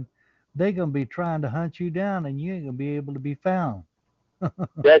rolling, they're gonna be trying to hunt you down, and you ain't gonna be able to be found.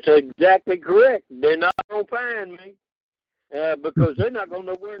 that's exactly correct. They're not gonna find me because they're not gonna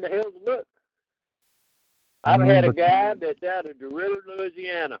know where in the hell to look. I've had a guy that's out of DeRidder,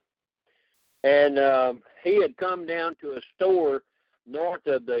 Louisiana, and he had come down to a store north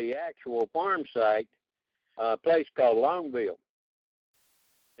of the actual farm site, a place called Longville.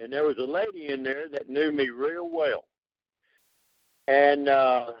 And there was a lady in there that knew me real well. And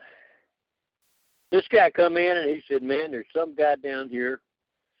this guy come in and he said, man, there's some guy down here.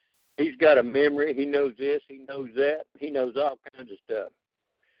 He's got a memory. He knows this. He knows that. He knows all kinds of stuff.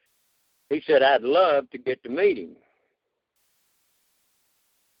 He said, I'd love to get to meet him.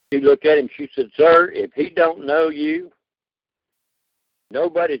 She looked at him. She said, sir, if he don't know you,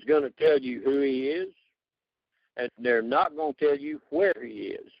 nobody's going to tell you who he is, and they're not going to tell you where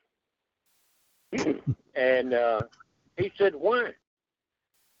he is. And he said, why?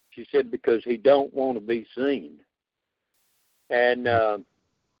 She said, because he don't want to be seen. And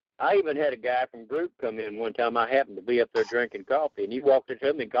I even had a guy from group come in one time. I happened to be up there drinking coffee, and he walked up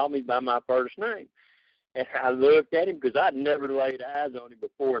to me and called me by my first name. And I looked at him because I'd never laid eyes on him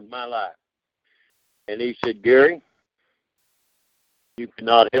before in my life. And he said, Gary, you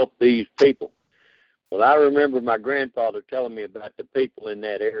cannot help these people. Well, I remember my grandfather telling me about the people in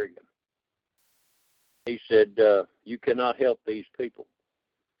that area. He said, you cannot help these people.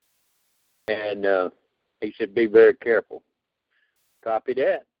 And he said, be very careful. Copy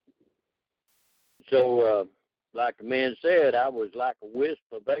that. So, like the man said, I was like a wisp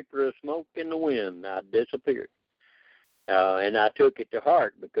of vapor of smoke in the wind. I disappeared. And I took it to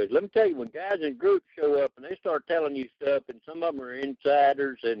heart because let me tell you, when guys in groups show up and they start telling you stuff, and some of them are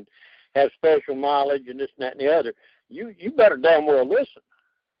insiders and have special knowledge and this and that and the other, you better damn well listen.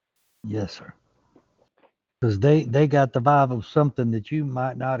 Yes, sir. Because they got the vibe of something that you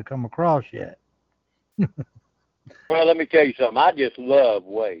might not have come across yet. Well, let me tell you something. I just love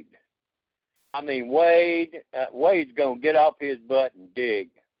Wade. I mean, Wade's going to get off his butt and dig.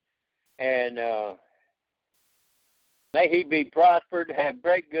 And may he be prospered, have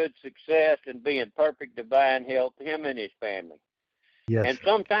great good success, and be in perfect divine health, him and his family. Yes, and sir.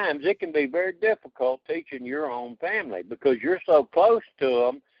 sometimes it can be very difficult teaching your own family because you're so close to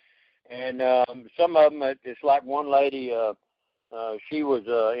them. And some of them, it's like one lady, she was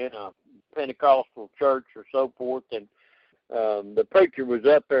in a Pentecostal church or so forth, and the preacher was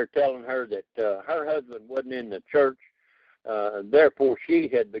up there telling her that her husband wasn't in the church, and therefore she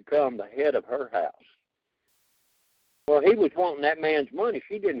had become the head of her house. Well, he was wanting that man's money.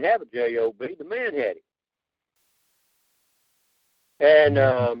 She didn't have a job. The man had it. And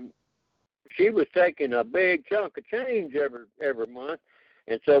she was taking a big chunk of change every month.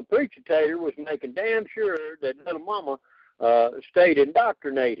 And so Preacher Taylor was making damn sure that little mama stayed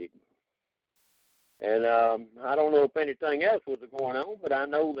indoctrinated. And I don't know if anything else was going on, but I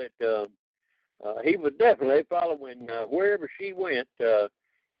know that he was definitely following wherever she went.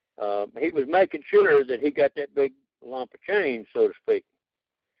 He was making sure that he got that big lump of change, so to speak.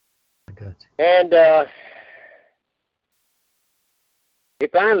 I got you. And he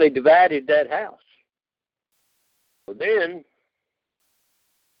finally divided that house. Well, then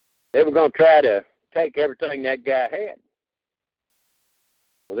they were going to try to take everything that guy had.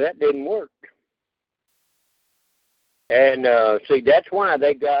 Well, that didn't work. And see, that's why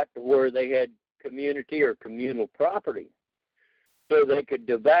they got to where they had community or communal property, so they could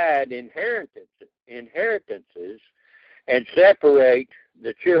divide inheritances and separate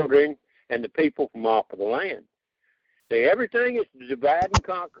the children and the people from off of the land. See, everything is divide and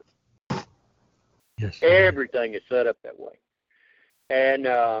conquer. Yes, sir. Everything is set up that way. And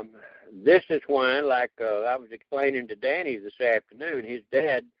this is why, like I was explaining to Danny this afternoon, his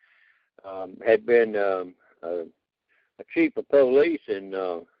dad had been a chief of police in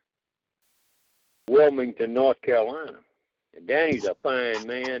Wilmington, North Carolina. And Danny's a fine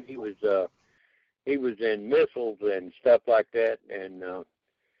man. He was in missiles and stuff like that, and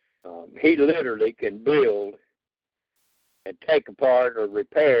he literally can build and take apart or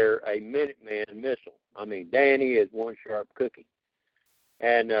repair a Minuteman missile. I mean, Danny is one sharp cookie.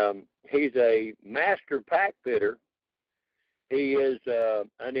 And he's a master pipe fitter. He is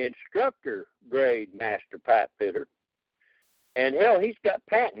an instructor grade master pipe fitter. And hell, he's got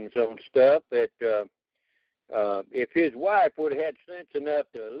patents on stuff that if his wife would have had sense enough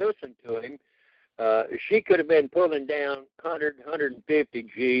to listen to him, she could have been pulling down 100, 150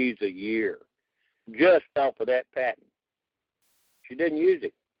 G's a year just off of that patent. She didn't use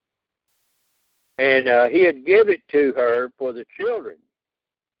it. And he had given it to her for the children.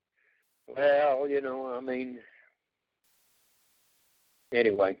 Well, I mean,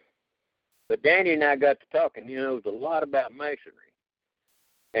 anyway. But Danny and I got to talking. He knows a lot about masonry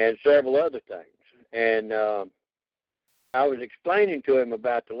and several other things. And I was explaining to him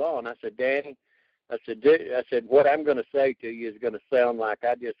about the law, and I said, Danny, I said, what I'm going to say to you is going to sound like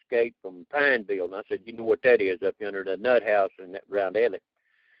I just escaped from Pineville. And I said, you know what that is up under the nut house in that around Elliott,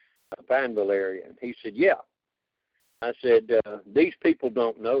 Pineville area. And he said, yeah. I said, these people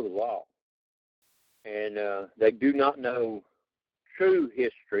don't know the law. And they do not know true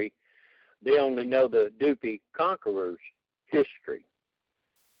history. They only know the Doopy Conqueror's history,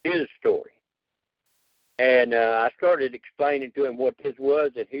 his story. And I started explaining to him what this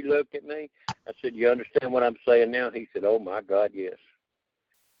was, and he looked at me. I said, you understand what I'm saying now? He said, oh, my God, yes.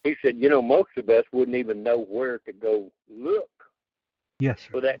 He said, most of us wouldn't even know where to go look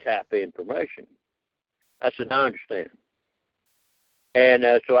for that type of information. I said, I understand. And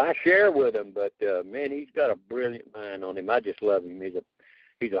so I share with him, but, man, he's got a brilliant mind on him. I just love him.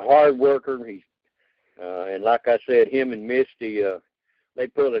 He's a hard worker. He's and like I said, him and Misty, they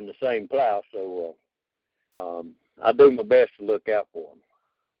pull in the same plow, so I do my best to look out for them.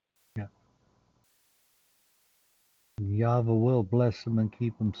 Yeah. Yahweh will bless them and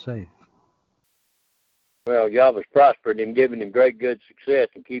keep them safe. Well, Yahweh's prospered him, giving him great good success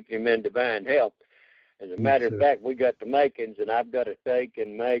and keeping him in divine health. As a matter of fact, we got the makings, and I've got to take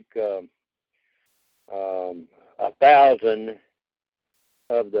and make 1,000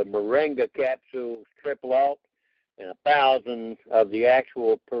 of the moringa capsules triple alt and 1,000 of the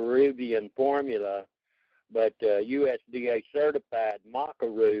actual Peruvian formula, but USDA certified maca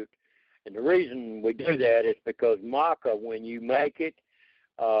root. And the reason we do that is because maca, when you make it,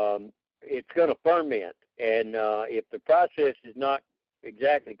 it's going to ferment. And if the process is not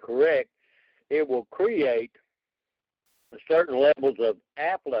exactly correct, it will create certain levels of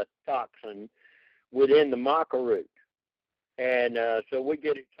aflatoxin within the maca root. And so we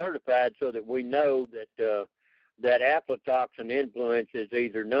get it certified so that we know that that aflatoxin influence is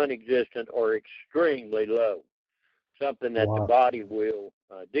either non-existent or extremely low, something that the body will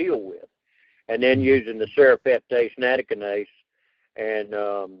deal with. And then using the serapeptase nattokinase, and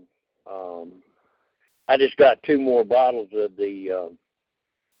I just got 2 more bottles of the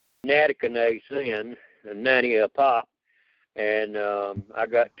nattokinase in, 90 a pop, and I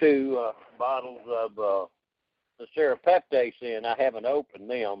got 2 bottles of the serapeptase in. I haven't opened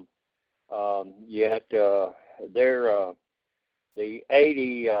them yet. They're the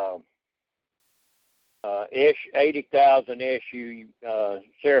 80,000 issue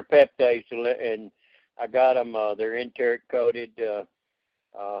serapeptase, and I got them. They're enteric coated, and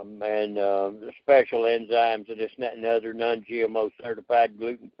the special enzymes and this and that and other, non-GMO certified,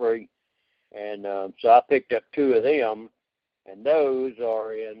 gluten free. And so I picked up 2 of them, and those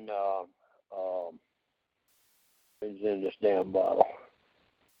are in what's in this damn bottle.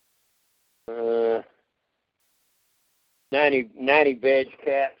 90 veg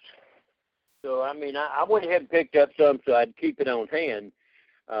caps. So, I mean, I went ahead and picked up some so I'd keep it on hand.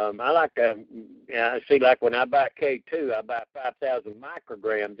 I like to, see, like when I buy K2, I buy 5,000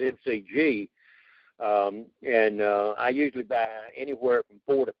 micrograms MCG, and I usually buy anywhere from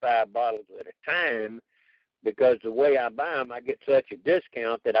 4 to 5 bottles at a time, because the way I buy them, I get such a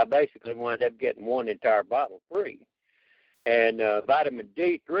discount that I basically wind up getting 1 entire bottle free. And vitamin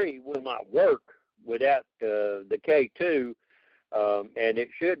D3 will not work without the K2, and it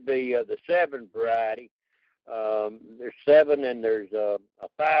should be the 7 variety. There's 7 and there's a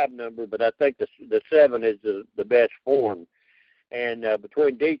 5 number, but I think the 7 is the best form. And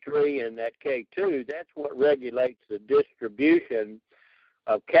between D3 and that K2, that's what regulates the distribution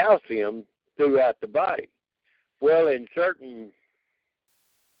of calcium throughout the body. Well, in certain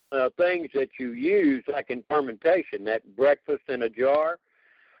things that you use, like in fermentation, that breakfast in a jar,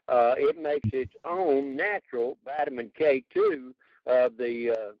 it makes its own natural vitamin K2 of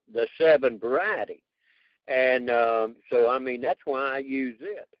the 7 variety. And so, I mean, that's why I use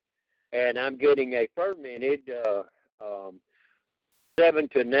it. And I'm getting a fermented 7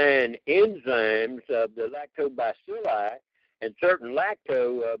 to 9 enzymes of the lactobacilli, and certain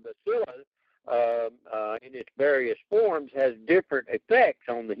lactobacillus in its various forms has different effects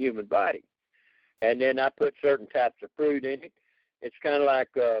on the human body. And then I put certain types of fruit in it. It's kind of like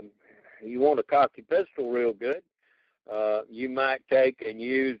you want to cock your pistol real good. You might take and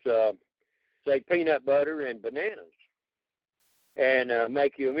use, say, peanut butter and bananas and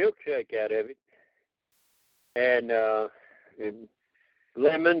make you a milkshake out of it. And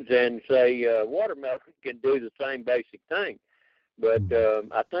lemons and, say, watermelon can do the same basic thing. But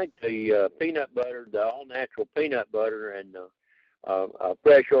I think the peanut butter, the all-natural peanut butter, and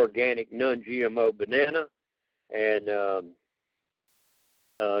fresh, organic, non-GMO banana, and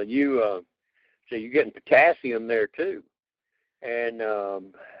so you're getting potassium there too. And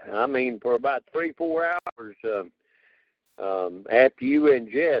I mean, for about 3-4 hours after you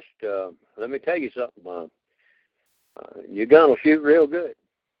ingest, let me tell you something. Your gun will shoot real good.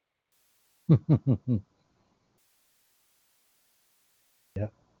 Yeah.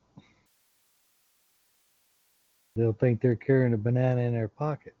 They'll think they're carrying a banana in their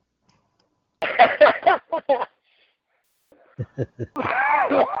pocket.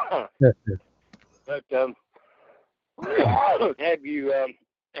 But have you?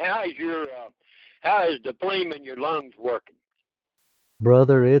 How is the phlegm in your lungs working?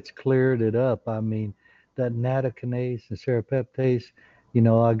 Brother, it's cleared it up. I mean, that nattokinase and serrapeptase,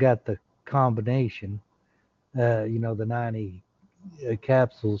 I got the combination, the 90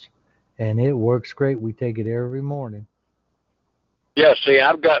 capsules, and it works great. We take it every morning. Yeah, see,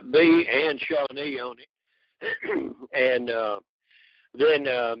 I've got B and Shawnee on it. And then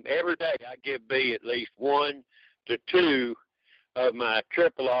every day I give B at least 1 to 2 of my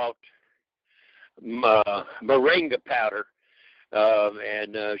triple alt moringa powder.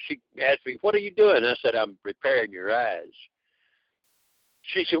 And she asked me, "What are you doing?" I said, "I'm repairing your eyes."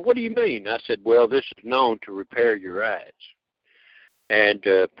 She said, "What do you mean?" I said, "Well, this is known to repair your eyes and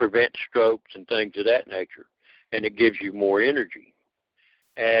prevent strokes and things of that nature, and it gives you more energy."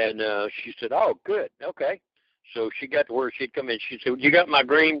 And she said, "Oh, good, okay." So she got to where she'd come in. She said, "You got my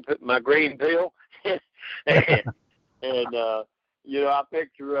green pill?" and I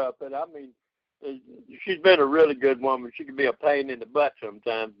picked her up, and I mean, she's been a really good woman. She can be a pain in the butt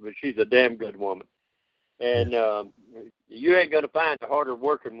sometimes, but she's a damn good woman. And you ain't going to find a harder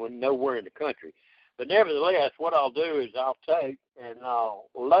working one nowhere in the country. But nevertheless, what I'll do is I'll take and I'll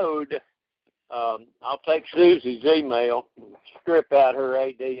load, I'll take Susie's email, strip out her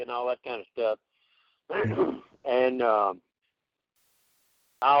AD and all that kind of stuff, and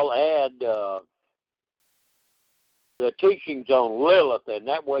I'll add the teachings on Lilith, and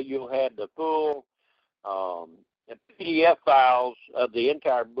that way you'll have the full PDF files of the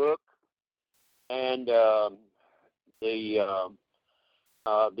entire book and the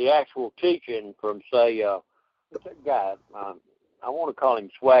actual teaching from, say, what's that guy? I want to call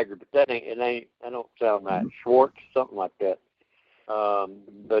him Swagger, but that ain't. I don't sound right. Schwartz, something like that.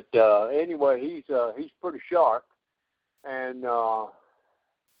 But anyway, he's pretty sharp, and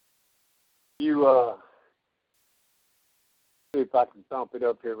you. See if I can thump it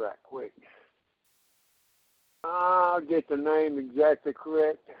up here right quick. I'll get the name exactly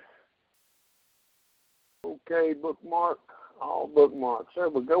correct. Okay, bookmark. All bookmarks. There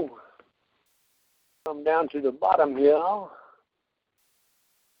we go. Come down to the bottom here.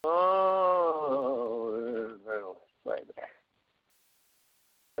 Oh, baby.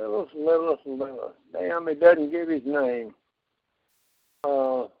 Lilith. Damn, he doesn't give his name.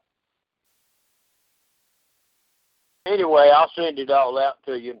 Anyway, I'll send it all out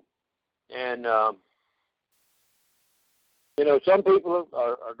to you. And, some people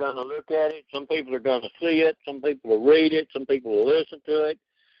are going to look at it. Some people are going to see it. Some people will read it. Some people will listen to it.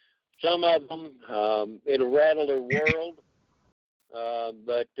 Some of them, it'll rattle their world.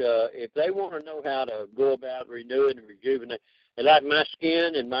 But if they want to know how to go about renewing and rejuvenating, and like my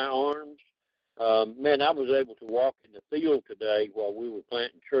skin and my arms, man, I was able to walk in the field today while we were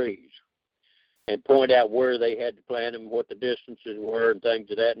planting trees and point out where they had to plant them, what the distances were, and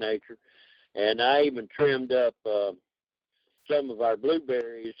things of that nature. And I even trimmed up some of our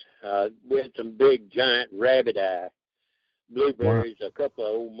blueberries with some big, giant rabbit eye blueberries, wow. A couple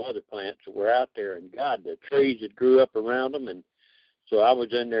of old mother plants that were out there, and God, the trees that grew up around them. And so I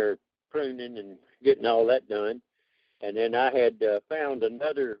was in there pruning and getting all that done. And then I had found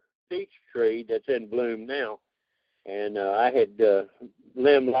another peach tree that's in bloom now, and I had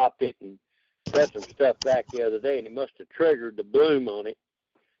limb lopped it and set some stuff back the other day, and it must have triggered the bloom on it.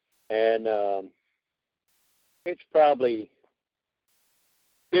 And it's probably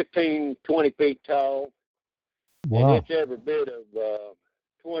 15, 20 feet tall, Wow. and it's every bit of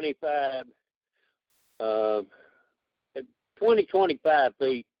 25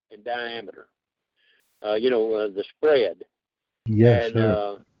 feet in diameter, the spread. Yes, And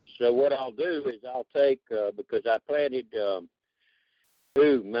sir. so what I'll do is I'll take, because I planted, oh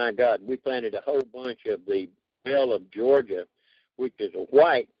my God, we planted a whole bunch of the Belle of Georgia, which is a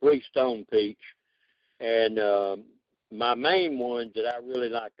white freestone peach. And my main ones that I really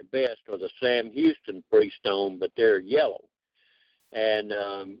like the best are the Sam Houston freestone, but they're yellow. And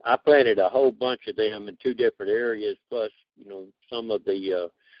I planted a whole bunch of them in 2 different areas, plus, some of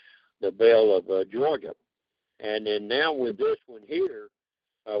the Belle of Georgia. And then now with this one here,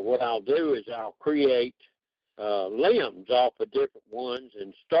 what I'll do is I'll create limbs off of different ones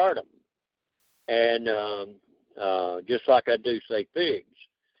and start them. And just like I do, say, figs,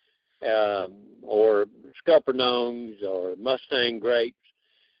 or scuppernongs or Mustang grapes.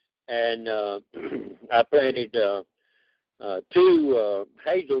 And I planted 2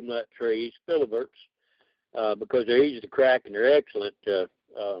 hazelnut trees, filiberts, because they're easy to crack and they're excellent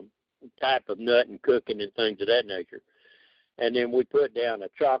type of nut and cooking and things of that nature. And then we put down a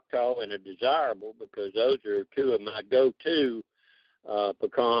Choctaw and a Desirable, because those are 2 of my go-to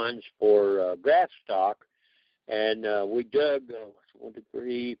pecans for graft stock. And we dug 1, 2,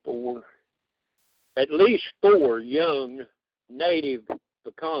 3, 4, at least 4 young native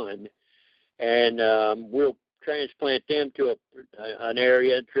pecan, and we'll transplant them to an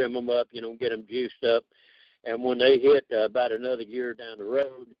area, trim them up, get them juiced up. And when they hit about another year down the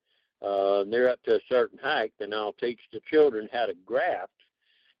road, they're up to a certain height, then I'll teach the children how to graft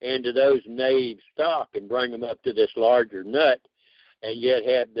into those native stock and bring them up to this larger nut, and yet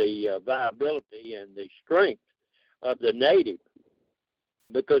have the viability and the strength of the native,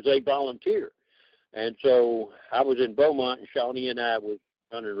 because they volunteer. And so I was in Beaumont, and Shawnee and I was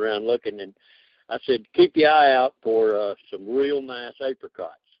running around looking, and I said, keep your eye out for some real nice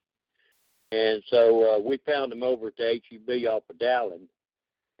apricots. And so we found them over at the HEB off of Dowling.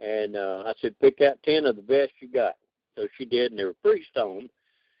 And I said, pick out 10 of the best you got. So she did, and they were freestone.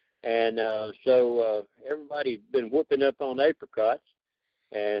 And so everybody's been whooping up on apricots,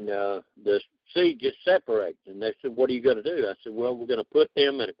 and the seed just separates. And they said, what are you going to do? I said, well, we're going to put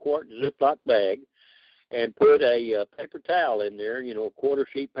them in a quart Ziploc bag and put a paper towel in there, a quarter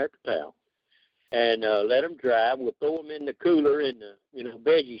sheet paper towel, and let them dry. We'll throw them in the cooler in the,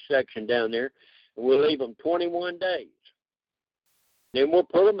 veggie section down there, and we'll leave them 21 days. Then we'll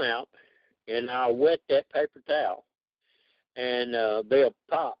pull them out, and I'll wet that paper towel, and they'll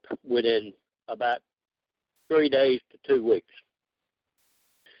pop within about 3 days to 2 weeks.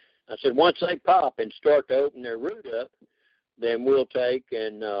 I said, once they pop and start to open their root up, then we'll take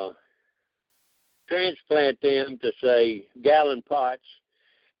and transplant them to, say, gallon pots,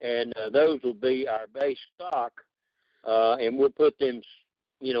 and those will be our base stock, and we'll put them,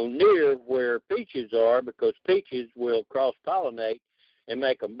 near where peaches are, because peaches will cross-pollinate and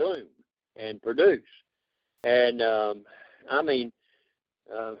make them bloom and produce. And,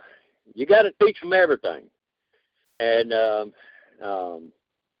 you got to teach them everything. And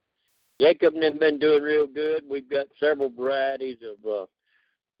Jacob and them been doing real good. We've got several varieties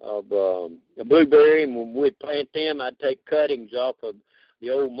of blueberry, and when we'd plant them, I'd take cuttings off of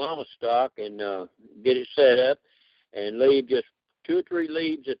the old mama stock and get it set up and leave just 2 or 3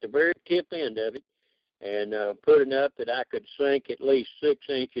 leaves at the very tip end of it, and put enough that I could sink at least 6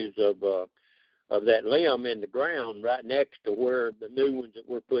 inches of that limb in the ground right next to where the new ones that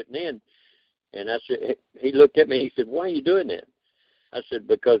we're putting in. And I said, he looked at me, he said, why are you doing that? I said,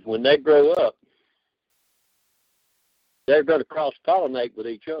 because when they grow up, they're going to cross-pollinate with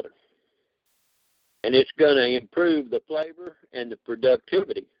each other. And it's going to improve the flavor and the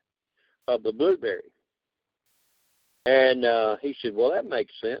productivity of the blueberry. And he said, well, that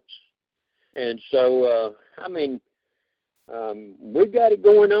makes sense. And so, we've got it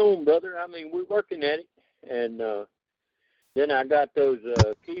going on, brother. We're working at it. And then I got those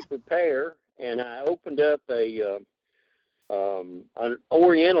Kiefer pear, and I opened up an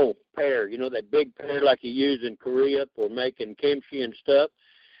oriental pear, that big pear like you use in Korea for making kimchi and stuff.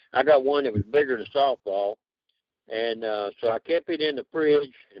 I got one that was bigger than a softball. And so I kept it in the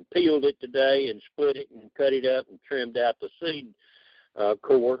fridge and peeled it today and split it and cut it up and trimmed out the seed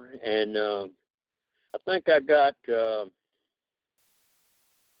core. And I think I got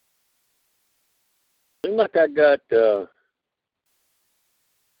seems like I got 9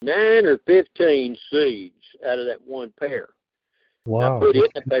 or 15 seeds out of that one pear. Wow. I put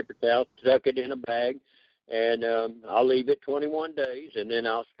it in a paper towel, stuck it in a bag, and I'll leave it 21 days, and then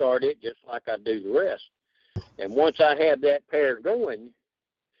I'll start it just like I do the rest. And once I have that pear going,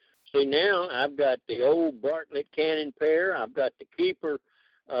 see, now I've got the old Bartlett Cannon pear. I've got the Keeper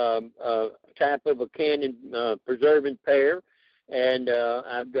type of a cannon preserving pear, and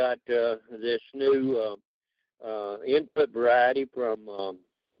I've got this new input variety from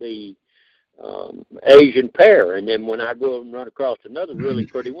the Asian pear. And then when I go and run across another really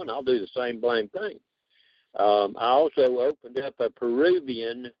pretty one, I'll do the same blame thing. I also opened up a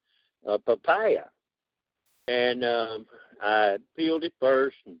Peruvian papaya, and I peeled it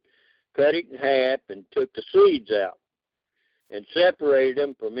first and cut it in half and took the seeds out and separated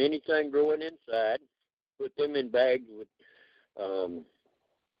them from anything growing inside, put them in bags with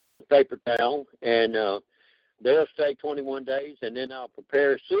paper towel, and they'll stay 21 days, and then I'll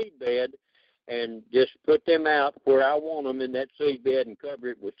prepare a seed bed and just put them out where I want them in that seed bed and cover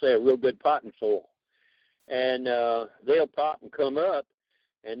it with, say, a real good potting soil. And they'll pop and come up,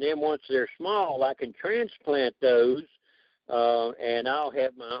 and then once they're small, I can transplant those, and I'll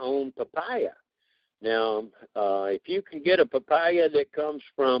have my own papaya. Now, if you can get a papaya that comes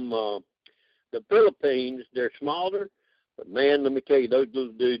from the Philippines, they're smaller, but man, let me tell you, those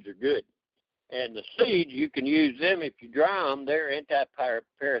little dudes are good. And the seeds, you can use them if you dry them. They're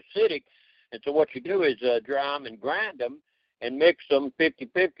anti-parasitic, and so what you do is dry them and grind them and mix them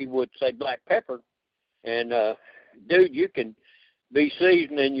 50-50 with, say, black pepper. And, dude, you can be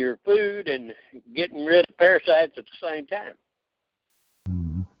seasoning your food and getting rid of parasites at the same time.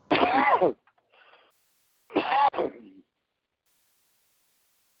 Mm-hmm.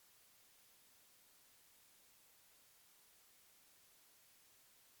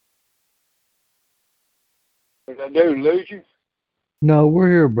 Did I do lose you? No, we're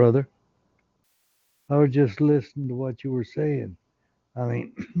here, brother. I was just listening to what you were saying. I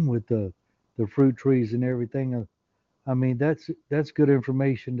mean, with the fruit trees and everything. I mean, that's good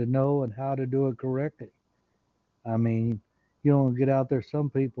information to know and how to do it correctly. I mean, you don't get out there.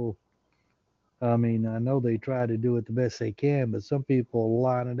 Some people, I mean, I know they try to do it the best they can, but some people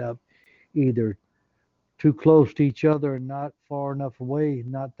line it up either too close to each other and not far enough away,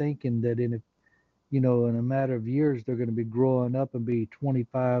 not thinking that in a matter of years they're going to be growing up and be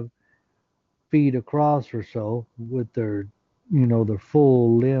 25 feet across or so with their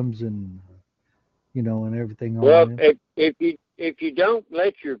full limbs and and everything on Well, them. if you don't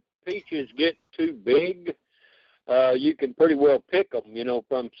let your peaches get too big, you can pretty well pick them,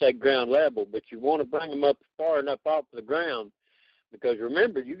 from, say, ground level. But you want to bring them up far enough off the ground, because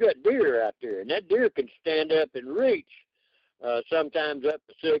remember, you got deer out there, and that deer can stand up and reach sometimes up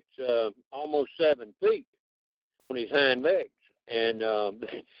to 6, almost 7 feet on his hind legs. And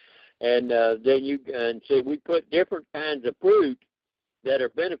then see, we put different kinds of fruit that are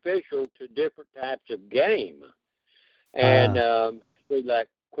beneficial to different types of game. And like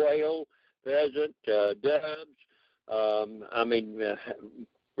quail, pheasant, doves,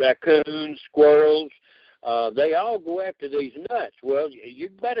 raccoons, squirrels, they all go after these nuts. Well, you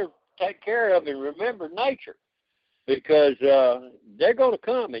better take care of and remember nature, because they're going to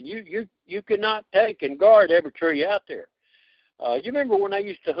come, and you cannot take and guard every tree out there. You remember when I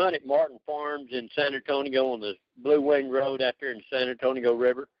used to hunt at Martin Farms in San Antonio on the Blue Wing Road out there in San Antonio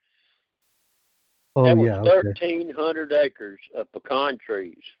River? Oh That was yeah, okay. 1,300 acres of pecan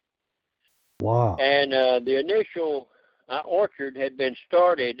trees. Wow. And the initial orchard had been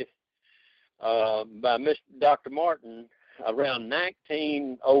started by Dr. Martin around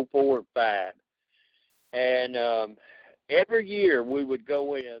 1904 5. And every year we would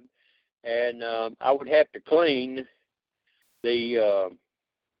go in, and I would have to clean the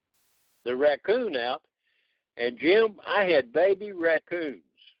raccoon out. And Jim, I had baby raccoons,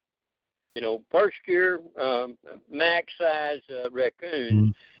 first year max size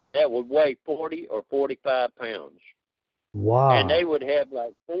raccoons that would weigh 40 or 45 pounds. Wow. And they would have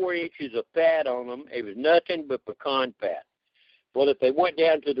like 4 inches of fat on them. It was nothing but pecan fat. Well, if they went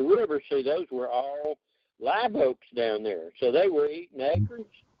down to the river, see, those were all live oaks down there. So they were eating acorns,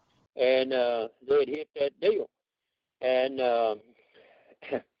 and they'd hit that deal. And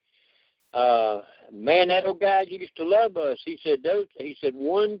man, that old guy used to love us. He said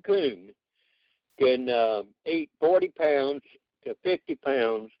one coon can eat 40 pounds to 50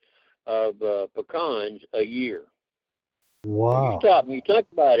 pounds of pecans a year. Wow. You stop and you think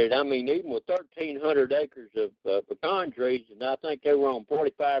about it. I mean, even with 1,300 acres of pecan trees, and I think they were on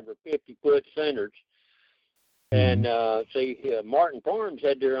 45 or 50 foot centers, And Martin Farms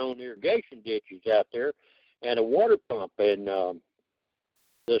had their own irrigation ditches out there and a water pump. And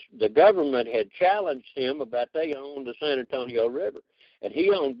the government had challenged him about they owned the San Antonio River. And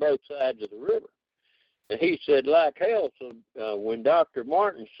he owned both sides of the river. And he said, like hell. So when Dr.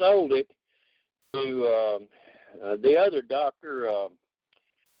 Martin sold it to the other doctor,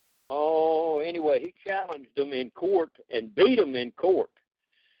 anyway, he challenged them in court and beat them in court.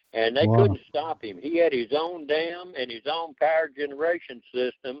 And they couldn't stop him. He had his own dam and his own power generation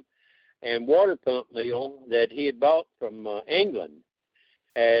system and water pump mill that he had bought from England.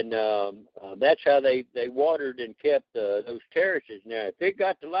 And that's how they watered and kept those terraces. Now, if it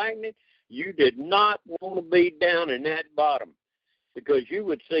got to lightning, you did not want to be down in that bottom, because you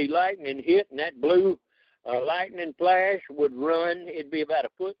would see lightning hit, and that blue lightning flash would run. It'd be about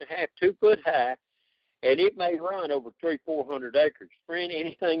 1.5 feet, 2 foot high, and it may run over 300-400 acres. Friend,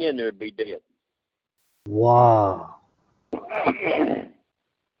 anything in there would be dead. Wow.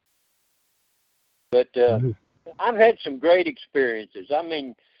 But I've had some great experiences. I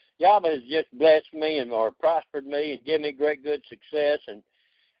mean, Yahweh has just blessed me and or prospered me and given me great good success, and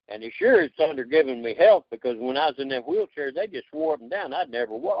it sure it's under giving me health, because when I was in that wheelchair, they just swore up and down I'd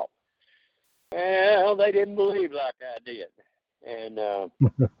never walk. Well, they didn't believe like I did. And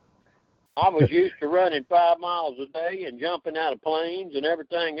I was used to running 5 miles a day and jumping out of planes and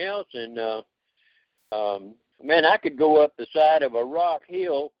everything else. And, man, I could go up the side of a rock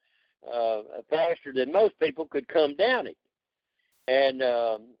hill faster than most people could come down it. And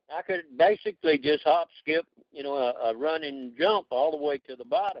I could basically just hop, skip, a run and jump all the way to the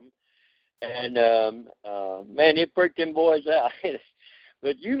bottom. And, man, it freaked them boys out.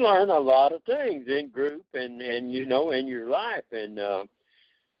 But you learn a lot of things in group and in your life. And,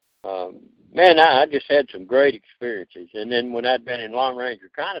 man, I just had some great experiences. And then when I'd been in long-range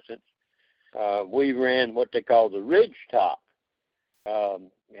reconnaissance, we ran what they call the ridge top.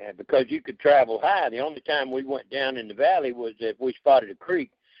 Because you could travel high. The only time we went down in the valley was if we spotted a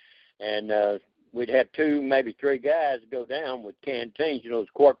creek. And we'd have 2, maybe 3 guys go down with canteens, those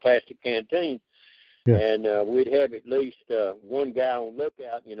quart plastic canteens. Yeah. And we'd have at least one guy on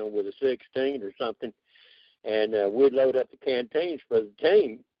lookout, with a 16 or something. And we'd load up the canteens for the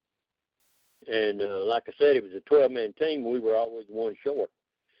team. And like I said, it was a 12-man team. We were always one short.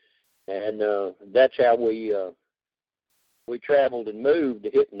 And that's how we traveled and moved,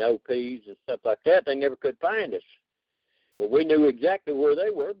 hitting OPs and stuff like that. They never could find us. But we knew exactly where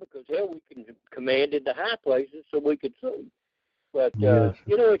they were because, hell, we commanded the high places so we could see. But, yes.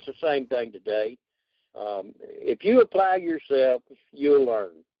 It's the same thing today. If you apply yourself, you'll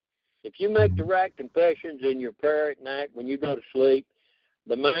learn. If you make the right confessions in your prayer at night when you go to sleep,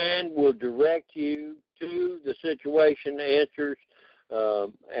 the mind will direct you to the situation answers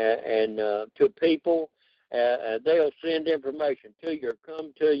and to people. They'll send information to you or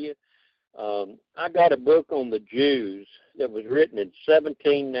come to you. I got a book on the Jews that was written in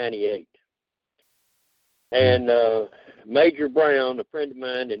 1798. And Major Brown, a friend of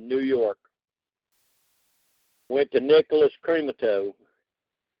mine in New York, went to Nicholas Cremato,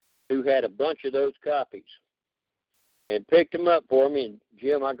 who had a bunch of those copies, and picked them up for me. And,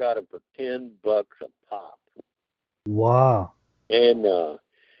 Jim, I got them for $10 a pop. Wow. And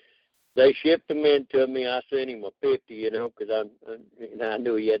they shipped them in to me. I sent him a 50, because I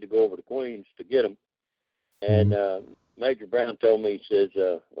knew he had to go over to Queens to get them. And Major Brown told me, he says,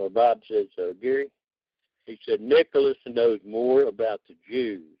 or Bob says, Gary, he said, Nicholas knows more about the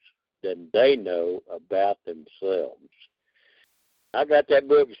Jews than they know about themselves. I got that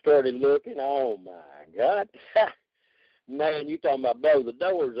book and started looking. Oh, my God. Man, you talking about blow the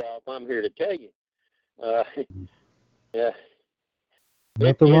doors off. I'm here to tell you. Yeah.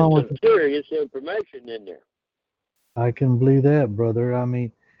 Nothing wrong with serious information in there. I can believe that, brother. I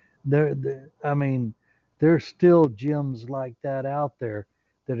mean, there's still gems like that out there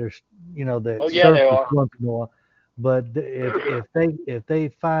that are, that surface once in a while. But if they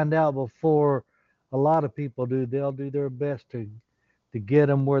find out before a lot of people do, they'll do their best to get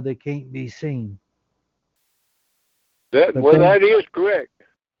them where they can't be seen. That is correct.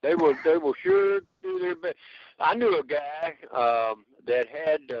 They will sure do their best. I knew a guy that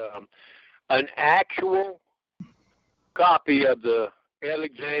had an actual copy of the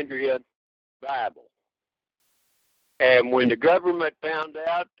Alexandria Bible. And when the government found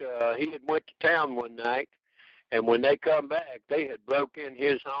out, he had went to town one night, and when they come back, they had broke in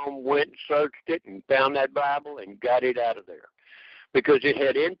his home, went and searched it, and found that Bible and got it out of there. Because it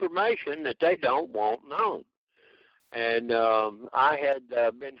had information that they don't want known. And I had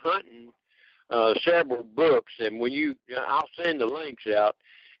been hunting several books, and I'll send the links out,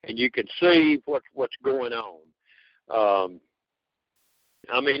 and you can see what's going on. I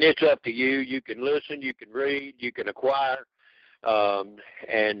mean, it's up to you. You can listen, you can read, you can acquire. So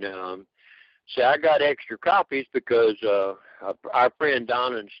I got extra copies because our friend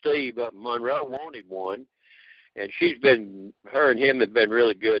Donna and Steve up in Monroe wanted one. And her and him have been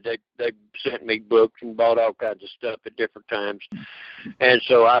really good. They sent me books and bought all kinds of stuff at different times. And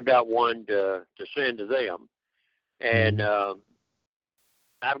so I got one to send to them. And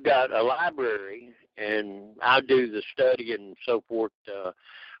I've got a library, and I do the study and so forth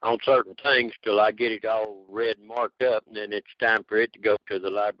on certain things till I get it all read and marked up, and then it's time for it to go to the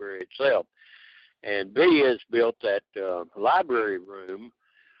library itself. And B has built that library room,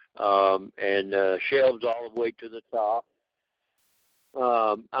 and shelves all the way to the top.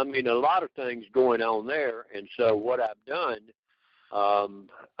 I mean, a lot of things going on there. And so what I've done,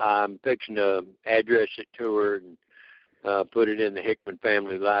 I'm fixing to address it to her and put it in the Hickman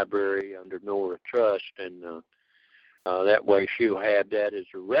Family Library under Nora Trust. And that way she'll have that as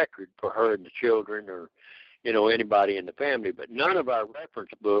a record for her and the children or, anybody in the family. But none of our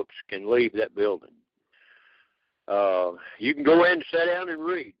reference books can leave that building. You can go in and sit down and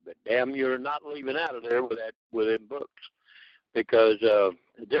read, but damn, you're not leaving out of there with them books, because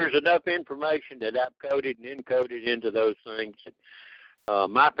there's enough information that I've coded and encoded into those things.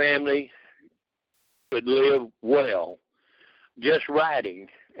 My family would live well just writing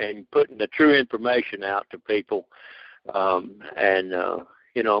and putting the true information out to people.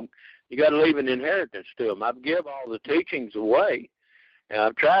 You got to leave an inheritance to them. I've give all the teachings away, and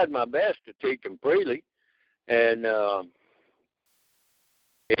I've tried my best to teach them freely. And I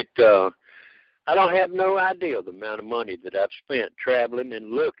don't have no idea the amount of money that I've spent traveling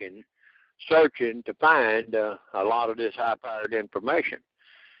and looking, searching to find a lot of this high-powered information.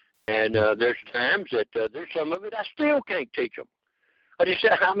 And there's times that there's some of it I still can't teach them. I just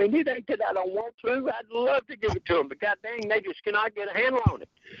said, it ain't that I don't want to. I'd love to give it to them, but God dang, they just cannot get a handle on it.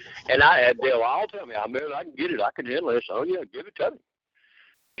 And they'll all tell me, I can get it. I can handle this. Oh, yeah, give it to me.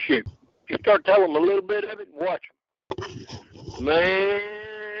 Shoot. You start telling them a little bit of it and watch them.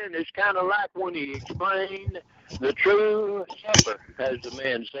 Man, it's kind of like when he explained the true supper, as the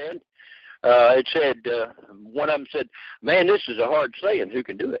man said. It said, one of them said, man, this is a hard saying. Who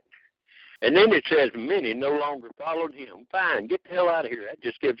can do it? And then it says, many no longer followed him. Fine, get the hell out of here. That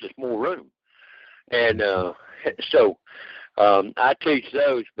just gives us more room. And so I teach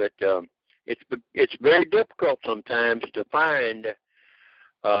those, but it's very difficult sometimes to find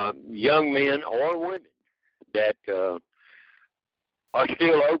young men or women that are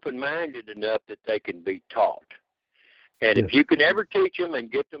still open-minded enough that they can be taught. And if you can ever teach them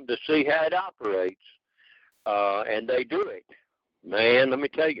and get them to see how it operates, and they do it, man, let me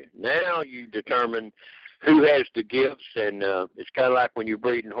tell you, now you determine who has the gifts, and it's kind of like when you're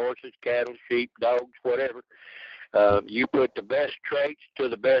breeding horses, cattle, sheep, dogs, whatever. You put the best traits to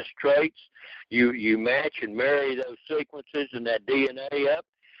the best traits. You match and marry those sequences and that DNA up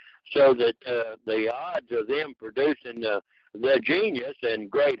so that the odds of them producing the genius and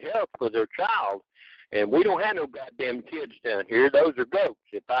great health for their child. And we don't have no goddamn kids down here. Those are goats.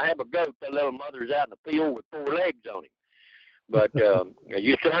 If I have a goat, that little mother's out in the field with 4 legs on him. But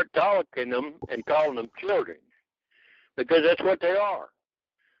you start talking them and calling them children, because that's what they are.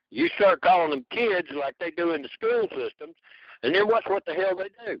 You start calling them kids like they do in the school systems, and then watch what the hell they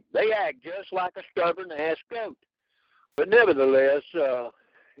do. They act just like a stubborn-ass goat. But nevertheless,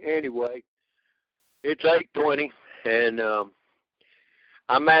 anyway, it's 8:20, and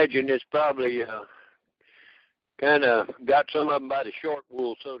I imagine it's probably kind of got some of them by the short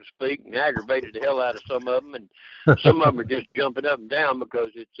wool, so to speak, and aggravated the hell out of some of them, and some of them are just jumping up and down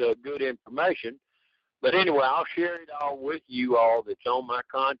because it's good information. But anyway, I'll share it all with you all that's on my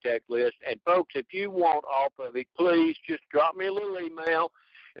contact list. And, folks, if you want off of it, please just drop me a little email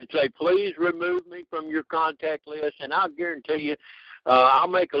and say, please remove me from your contact list, and I'll guarantee you I'll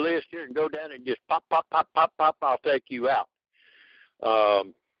make a list here and go down and just pop, I'll take you out.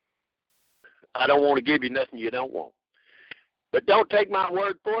 I don't want to give you nothing you don't want. But don't take my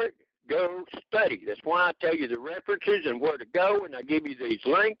word for it. Go study. That's why I tell you the references and where to go, and I give you these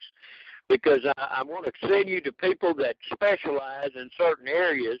links, because I want to send you to people that specialize in certain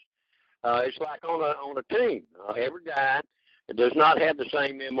areas. It's like on a team. Every guy does not have the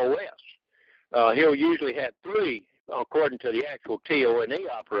same MOS. He'll usually have 3, according to the actual TONE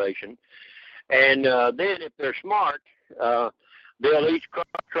operation. And then if they're smart, they'll each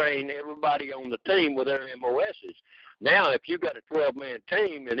train everybody on the team with their MOSs. Now, if you've got a 12-man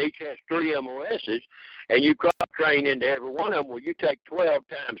team and each has 3 MOSs, and you cross-train into every one of them, well, you take 12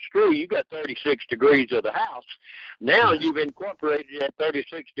 times 3, you got 36 degrees of the house. Now you've incorporated that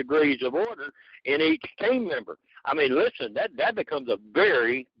 36 degrees of order in each team member. I mean, listen, that becomes a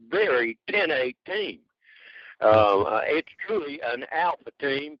very, very 10-8 team. It's truly an alpha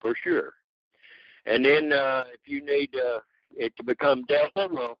team for sure. And then if you need it to become delta,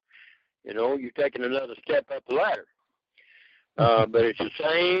 well, you know, you're taking another step up the ladder. But it's the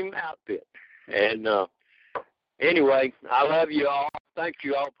same outfit. And anyway, I love you all. Thank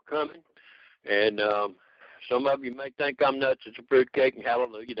you all for coming. And some of you may think I'm nuts as a fruitcake, and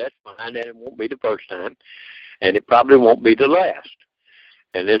hallelujah, that's fine. And it won't be the first time. And it probably won't be the last.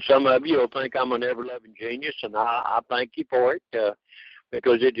 And then some of you will think I'm an ever-loving genius, and I thank you for it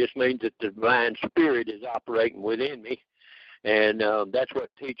because it just means that the divine spirit is operating within me. And that's what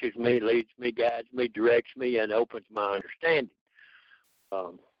teaches me, leads me, guides me, directs me, and opens my understanding.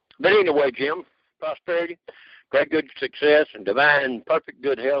 But anyway, Jim, prosperity, great good success, and divine perfect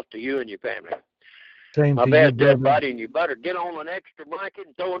good health to you and your family. Same My to best, you, brother. everybody, and you better get on an extra blanket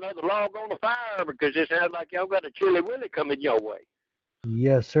and throw another log on the fire because it sounds like y'all got a chilly willy coming your way.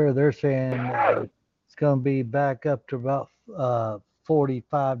 Yes, sir. They're saying it's going to be back up to about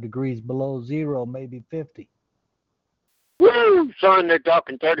 45 degrees below zero, maybe 50. Woo, son, they're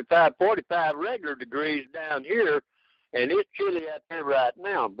talking 35, 45 regular degrees down here, and it's chilly out there right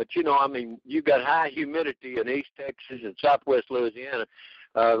now. But, you know, I mean, you got high humidity in East Texas and Southwest Louisiana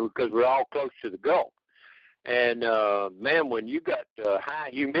because we're all close to the Gulf. And, man, when you got high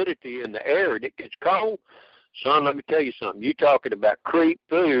humidity in the air and it gets cold, son, let me tell you something. You talking about creep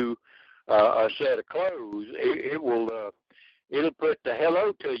through a set of clothes. It'll put the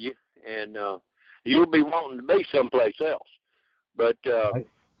hello to you, and you'll be wanting to be someplace else. But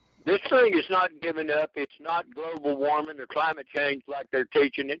this thing is not giving up. It's not global warming or climate change like they're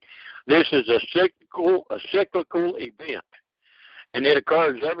teaching it. This is a cyclical event, and it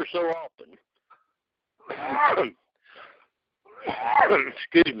occurs ever so often.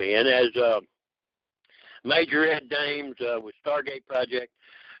 Excuse me. And as Major Ed Dames with Stargate Project,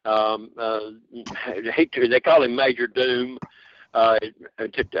 they call him Major Doom, and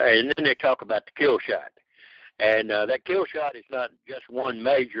then they talk about the kill shot. And that kill shot is not just one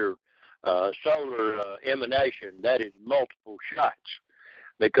major solar emanation. That is multiple shots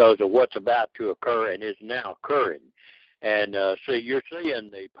because of what's about to occur and is now occurring. And see, you're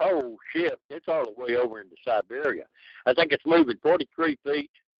seeing the pole shift. It's all the way over into Siberia. I think it's moving 43 feet.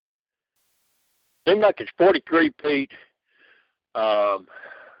 Seems like it's 43 feet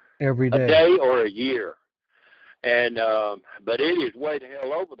every day. A day or a year. And but it is way the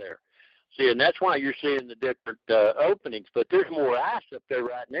hell over there. See, and that's why you're seeing the different openings. But there's more ice up there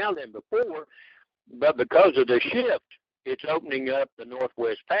right now than before. But because of the shift, it's opening up the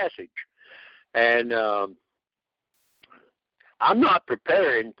Northwest Passage. And I'm not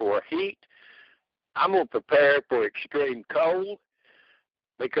preparing for heat. I'm going to prepare for extreme cold.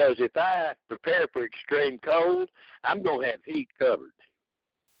 Because if I prepare for extreme cold, I'm going to have heat covered.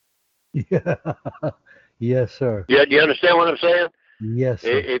 Yeah. Yes, sir. Yeah, do you understand what I'm saying? Yes,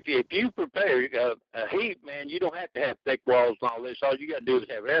 sir. If you prepare heat, man, you don't have to have thick walls and all this. All you got to do is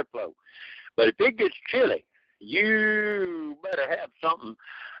have airflow. But if it gets chilly, you better have something.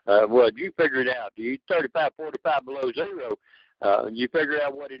 Well, you figure it out. You 35, 45 below zero. You figure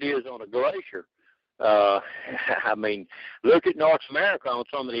out what it is on a glacier. I mean, look at North America on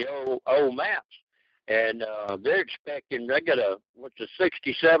some of the old maps, and they're expecting, they got a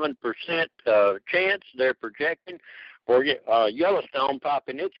 67% chance they're projecting for Yellowstone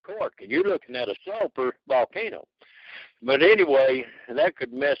popping its cork, and you're looking at a sulfur volcano. But anyway, that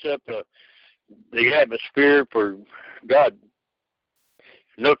could mess up the atmosphere for God,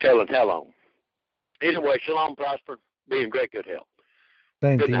 no telling how long. Anyway, shalom, prosper, be in great good health.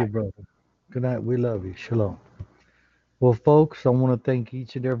 Same Good to night. you, brother. Good night. We love you. Shalom. Well, folks, I want to thank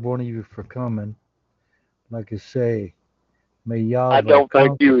each and every one of you for coming. Like I say, may y'all. I don't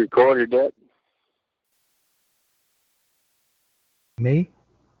think you recorded that. Me?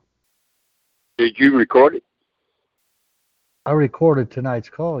 Did you record it? I recorded tonight's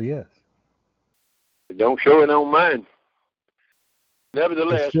call, yes. Don't show it on mine.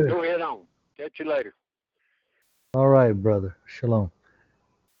 Nevertheless, Yes, go ahead on. Catch you later. All right, brother. Shalom.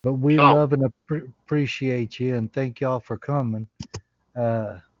 But we Shalom. love and appreciate you, and thank y'all for coming.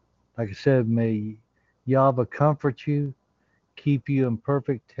 Like I said, may Yahweh comfort you, keep you in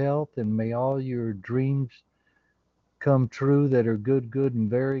perfect health, and may all your dreams come true that are good, and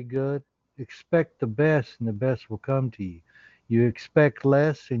very good. Expect the best, and the best will come to you. You expect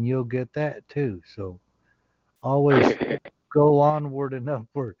less, and you'll get that too. So Always go onward and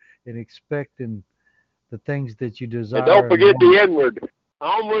upward and expecting the things that you And don't desire and forget want. the inward.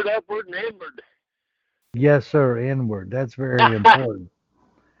 Onward, upward, and inward. Yes, sir, inward. That's very important.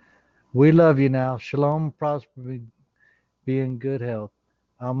 We love you now. Shalom, prosper, be in good health.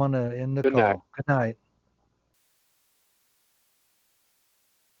 I'm going to end the Good night. call. Good night.